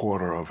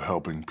supporter of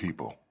helping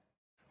people.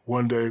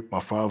 One day, my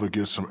father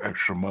gets some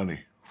extra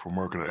money from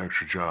working an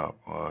extra job.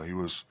 He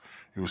was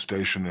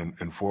stationed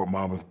in Fort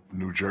Monmouth,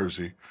 New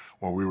Jersey,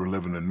 while we were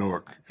living in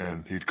Newark,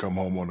 and he'd come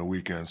home on the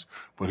weekends,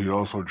 but he'd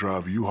also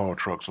drive U-Haul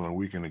trucks on the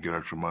weekend to get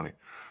extra money.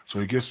 So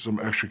he gets some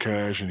extra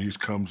cash, and he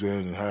comes in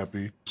and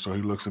happy. So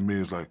he looks at me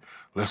and is like,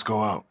 let's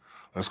go out.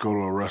 Let's go to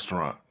a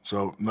restaurant.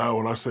 So now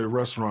when I say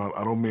restaurant,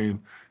 I don't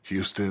mean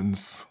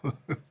Houston's.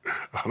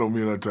 I don't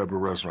mean that type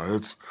of restaurant.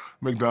 It's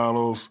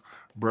McDonald's,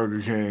 Burger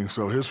King.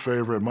 So his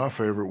favorite, my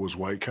favorite, was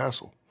White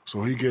Castle.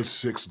 So he gets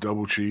 6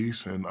 double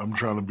cheese, and I'm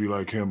trying to be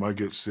like him. I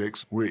get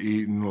 6. We're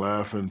eating,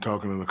 laughing,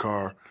 talking in the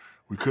car.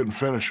 We couldn't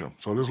finish them.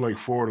 So there's like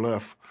 4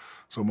 left.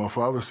 So my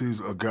father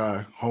sees a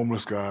guy,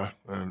 homeless guy,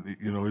 and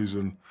you know he's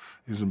in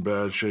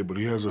bad shape, but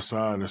he has a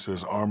sign that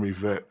says Army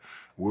vet,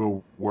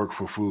 will work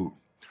for food.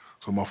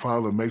 So my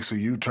father makes a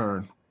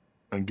U-turn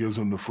and gives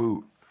him the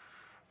food.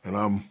 And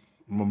I'm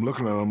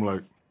looking at him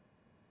like,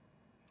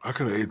 I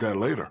could have ate that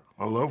later.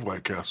 I love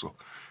White Castle.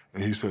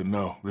 And he said,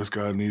 no, this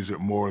guy needs it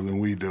more than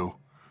we do,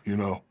 you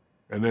know.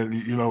 And then,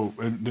 he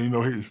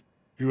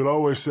would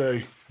always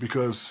say,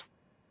 because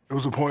it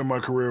was a point in my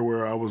career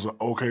where I was an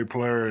okay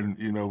player and,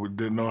 you know,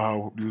 didn't know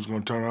how he was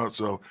going to turn out.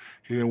 So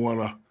he didn't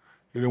want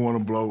to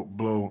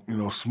blow, you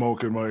know,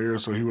 smoke in my ear.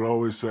 So he would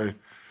always say,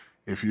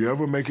 if you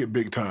ever make it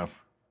big time,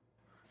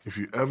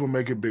 you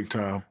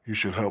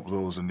should help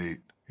those in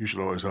need. You should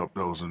always help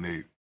those in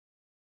need.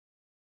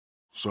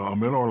 So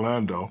I'm in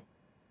Orlando,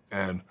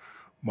 and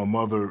my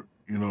mother,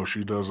 you know,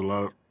 she does a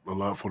lot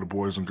for the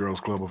Boys and Girls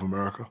Club of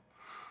America.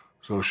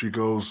 So she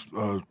goes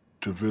to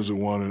visit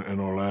one in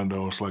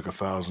Orlando. It's like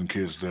 1,000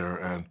 kids there,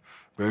 and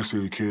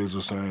basically the kids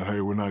are saying, hey,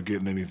 we're not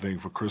getting anything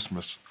for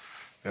Christmas.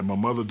 And my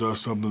mother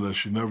does something that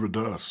she never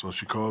does. So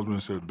she calls me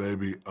and said,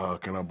 baby,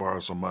 can I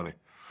borrow some money?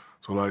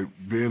 So, like,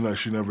 being that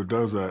she never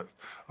does that,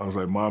 I was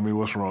like, Mommy,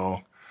 what's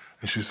wrong?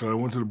 And she said, I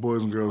went to the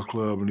Boys and Girls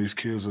Club, and these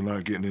kids are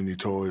not getting any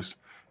toys.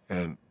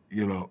 And,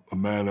 you know, a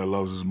man that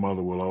loves his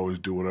mother will always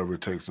do whatever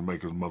it takes to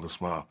make his mother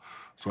smile.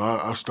 So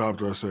I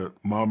stopped her. I said,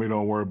 Mommy,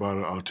 don't worry about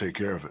it. I'll take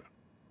care of it.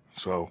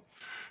 So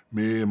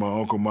me and my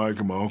Uncle Mike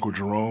and my Uncle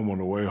Jerome on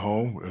the way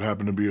home, it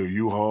happened to be a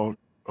U-Haul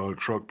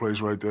truck place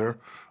right there.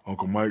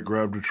 Uncle Mike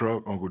grabbed the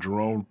truck. Uncle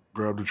Jerome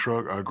grabbed the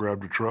truck. I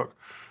grabbed the truck.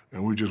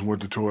 And we just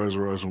went to Toys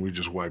R Us, and we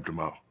just wiped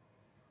them out.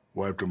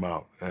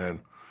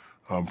 And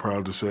I'm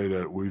proud to say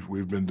that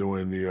we've been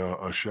doing the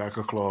Shaq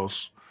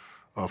O'Claws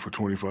for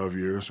 25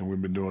 years, and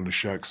we've been doing the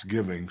Shaq's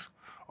Givings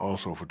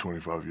also for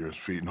 25 years,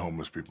 feeding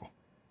homeless people.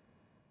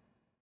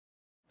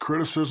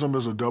 Criticism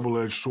is a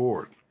double-edged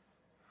sword.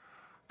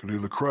 It can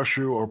either crush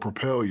you or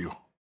propel you.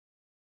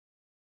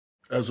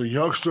 As a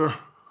youngster,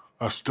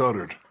 I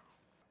stuttered.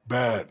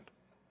 Bad.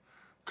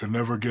 Could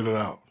never get it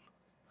out.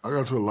 I got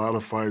into a lot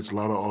of fights, a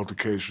lot of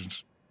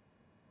altercations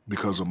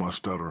because of my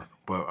stutter.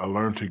 But I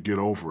learned to get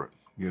over it.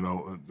 You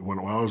know, when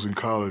I was in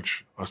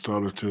college, I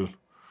started to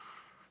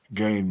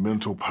gain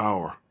mental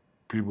power.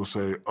 People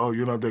say, oh,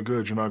 you're not that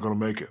good, you're not going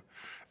to make it.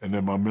 And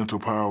then my mental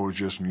power was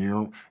just,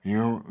 then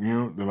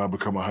I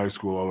become a high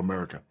school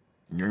All-American.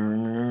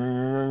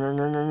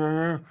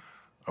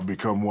 I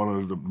become one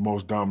of the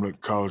most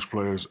dominant college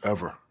players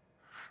ever.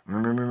 I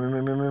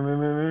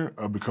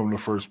become the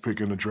first pick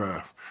in the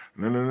draft.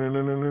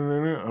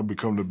 I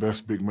become the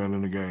best big man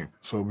in the game.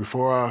 So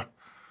before I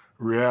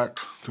react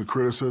to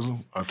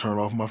criticism, I turn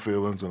off my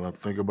feelings and I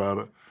think about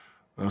it.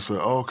 And I say,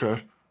 oh,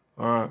 okay,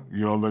 all right,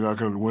 you don't think I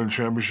can win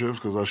championships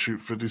because I shoot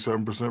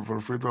 57% from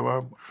the free throw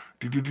line?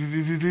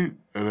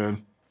 And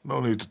then no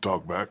need to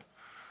talk back.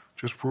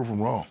 Just prove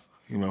them wrong.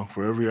 You know,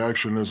 for every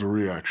action, there's a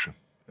reaction.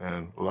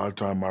 And a lot of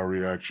time my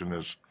reaction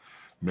is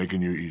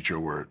making you eat your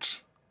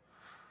words.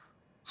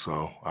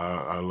 So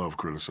I love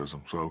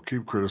criticism. So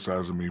keep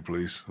criticizing me,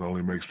 please. It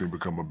only makes me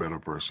become a better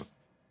person.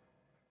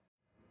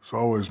 There's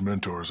always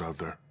mentors out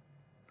there.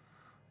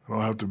 I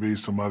don't have to be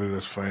somebody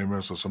that's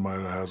famous or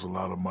somebody that has a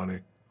lot of money.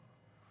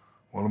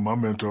 One of my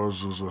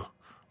mentors was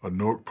a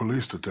Newark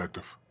police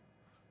detective.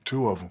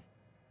 2 of them.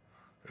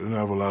 They didn't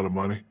have a lot of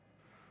money,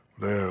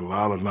 but they had a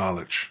lot of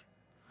knowledge.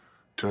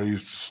 Tell you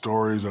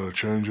stories that'll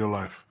change your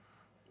life.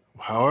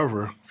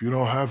 However, if you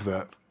don't have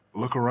that,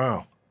 look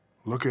around.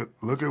 Look at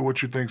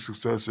what you think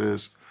success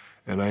is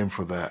and aim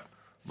for that.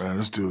 Man,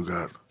 this dude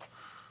got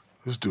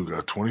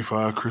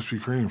 25 Krispy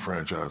Kreme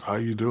franchise. How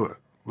you do it?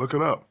 Look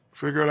it up.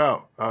 Figure it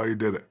out how he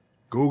did it.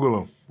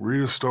 Google him.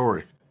 Read his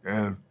story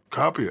and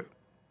copy it.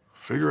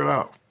 Figure it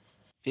out.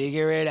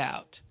 Figure it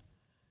out.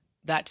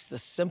 That's the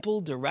simple,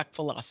 direct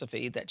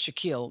philosophy that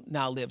Shaquille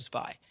now lives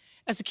by.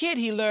 As a kid,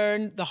 he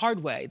learned the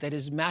hard way that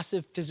his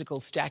massive physical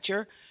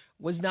stature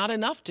was not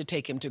enough to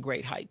take him to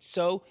great heights.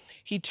 So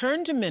he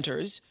turned to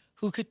mentors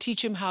who could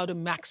teach him how to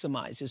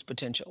maximize his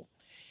potential.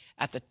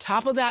 At the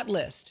top of that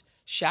list,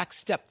 Shaq's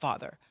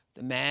stepfather,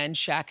 the man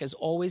Shaq has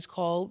always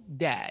called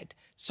Dad,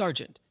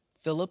 Sergeant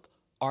Philip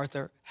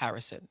Arthur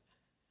Harrison.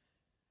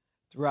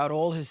 Throughout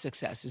all his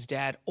success, his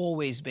dad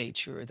always made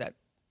sure that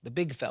the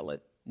big fella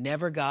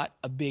never got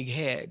a big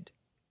head.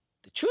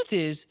 The truth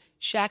is,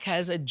 Shaq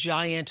has a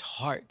giant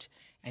heart,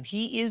 and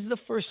he is the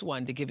first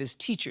one to give his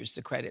teachers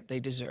the credit they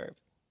deserve.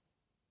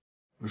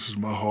 This is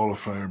my Hall of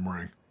Fame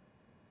ring.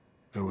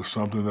 It was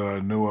something that I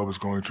knew I was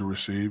going to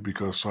receive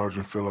because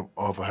Sergeant Philip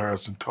Arthur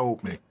Harrison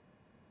told me,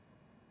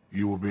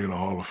 you will be in the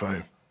Hall of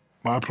Fame.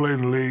 When I played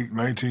in the league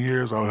 19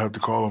 years, I would have to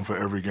call him for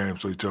every game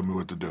so he'd tell me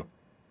what to do.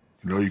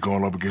 You know, you're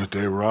going up against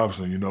David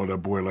Robinson. You know that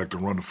boy liked to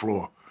run the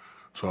floor.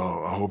 So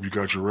I hope you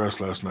got your rest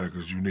last night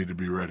because you need to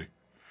be ready.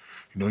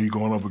 You know, you're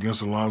going up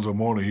against Alonzo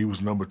Mourning. He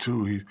was number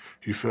 2.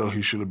 He felt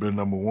he should have been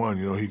number 1.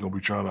 You know, he's going to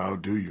be trying to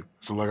outdo you.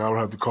 So, like, I would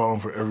have to call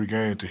him for every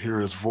game to hear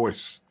his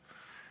voice.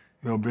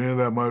 You know, being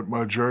that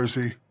my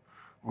jersey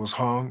was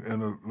hung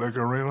in the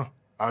Laker Arena,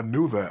 I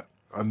knew that.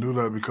 I knew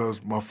that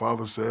because my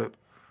father said,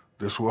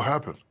 this will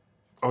happen.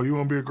 Oh, you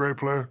want to be a great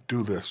player?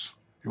 Do this.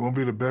 You want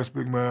to be the best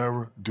big man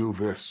ever? Do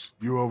this.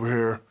 You over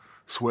here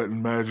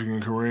sweating Magic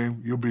and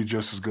Kareem, you'll be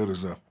just as good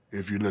as them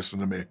if you listen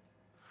to me.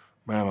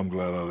 Man, I'm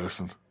glad I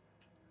listened.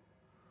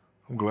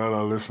 I'm glad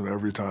I listened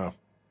every time.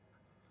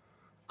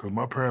 Because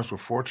my parents were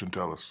fortune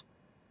tellers.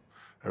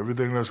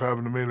 Everything that's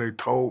happened to me, they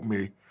told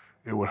me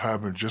it would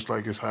happen just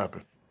like it's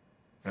happened.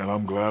 And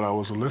I'm glad I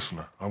was a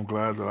listener. I'm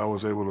glad that I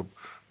was able to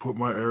put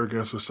my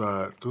arrogance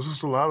aside. Because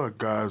there's a lot of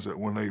guys that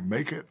when they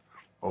make it,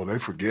 oh, they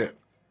forget.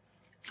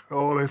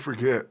 Oh, they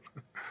forget.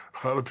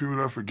 A lot of people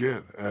that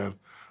forget, and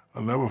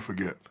I'll never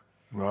forget.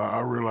 You know,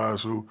 I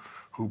realize who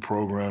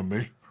programmed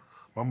me.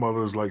 My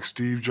mother is like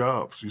Steve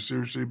Jobs. You see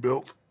what she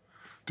built?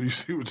 Do you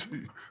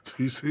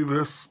see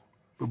this?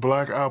 The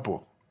black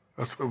apple.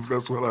 That's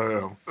what I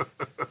am.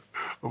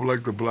 I'm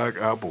like the black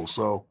apple.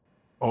 So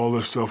all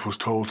this stuff was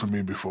told to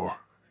me before.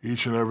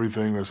 Each and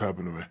everything that's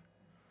happened to me.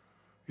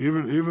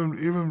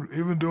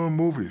 Even doing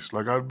movies.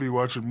 Like I'd be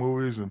watching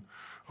movies and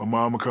my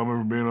mom would come in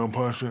from being on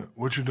punishment.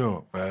 What you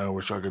doing? Man, I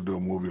wish I could do a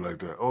movie like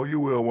that. Oh, you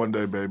will one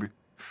day, baby.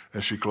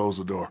 And she closed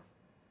the door.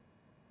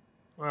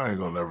 I ain't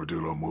gonna never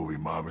do no movie,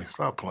 Mommy.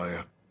 Stop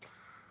playing.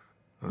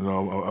 You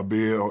know, I'd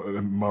be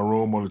in my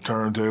room on the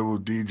turntable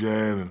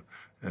DJing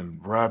and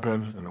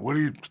rapping. And what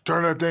do you,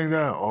 turn that thing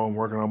down? Oh, I'm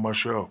working on my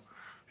show.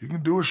 You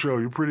can do a show.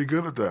 You're pretty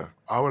good at that.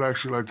 I would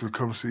actually like to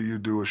come see you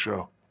do a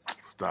show.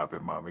 Stop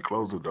it, Mommy.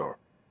 Close the door.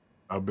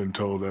 I've been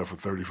told that for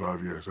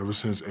 35 years. Ever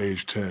since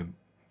age 10,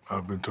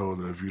 I've been told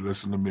that if you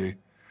listen to me,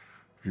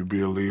 if you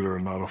be a leader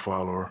and not a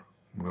follower,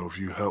 you know, if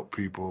you help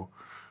people,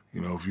 you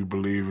know, if you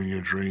believe in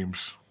your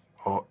dreams,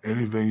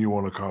 anything you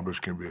want to accomplish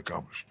can be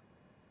accomplished.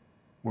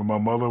 When my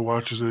mother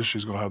watches this,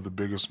 she's going to have the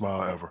biggest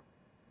smile ever.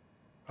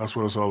 That's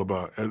what it's all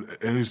about. And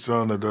any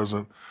son that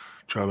doesn't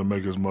try to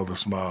make his mother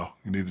smile,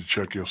 you need to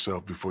check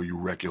yourself before you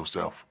wreck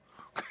yourself.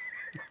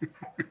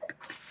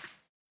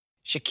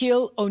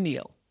 Shaquille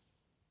O'Neal,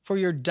 for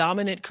your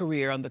dominant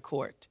career on the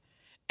court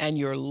and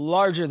your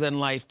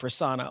larger-than-life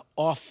persona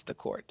off the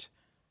court,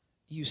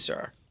 you,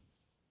 sir,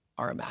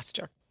 are a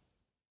master.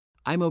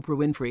 I'm Oprah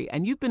Winfrey,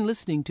 and you've been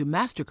listening to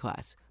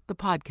Masterclass, the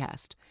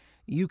podcast.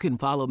 You can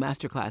follow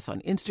Masterclass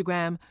on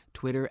Instagram,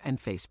 Twitter, and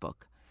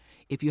Facebook.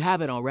 If you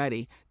haven't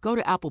already, go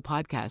to Apple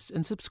Podcasts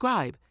and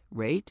subscribe,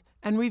 rate,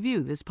 and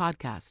review this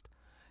podcast.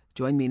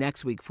 Join me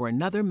next week for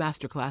another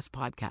Masterclass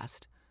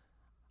podcast.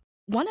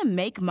 Want to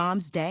make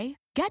Mom's Day?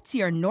 Get to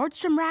your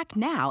Nordstrom Rack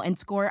now and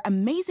score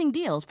amazing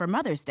deals for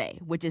Mother's Day,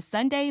 which is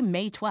Sunday,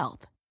 May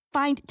 12th.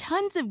 Find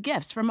tons of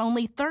gifts from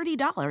only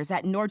 $30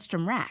 at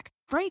Nordstrom Rack.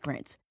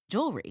 Fragrance,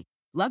 jewelry,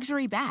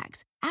 luxury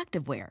bags,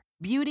 activewear,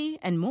 beauty,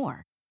 and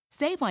more.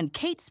 Save on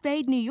Kate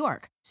Spade New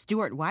York,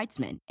 Stuart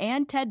Weitzman,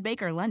 and Ted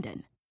Baker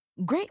London.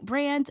 Great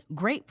brands,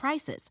 great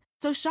prices.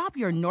 So shop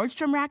your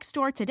Nordstrom Rack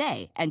store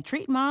today and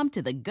treat Mom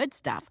to the good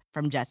stuff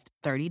from just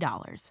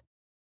 $30.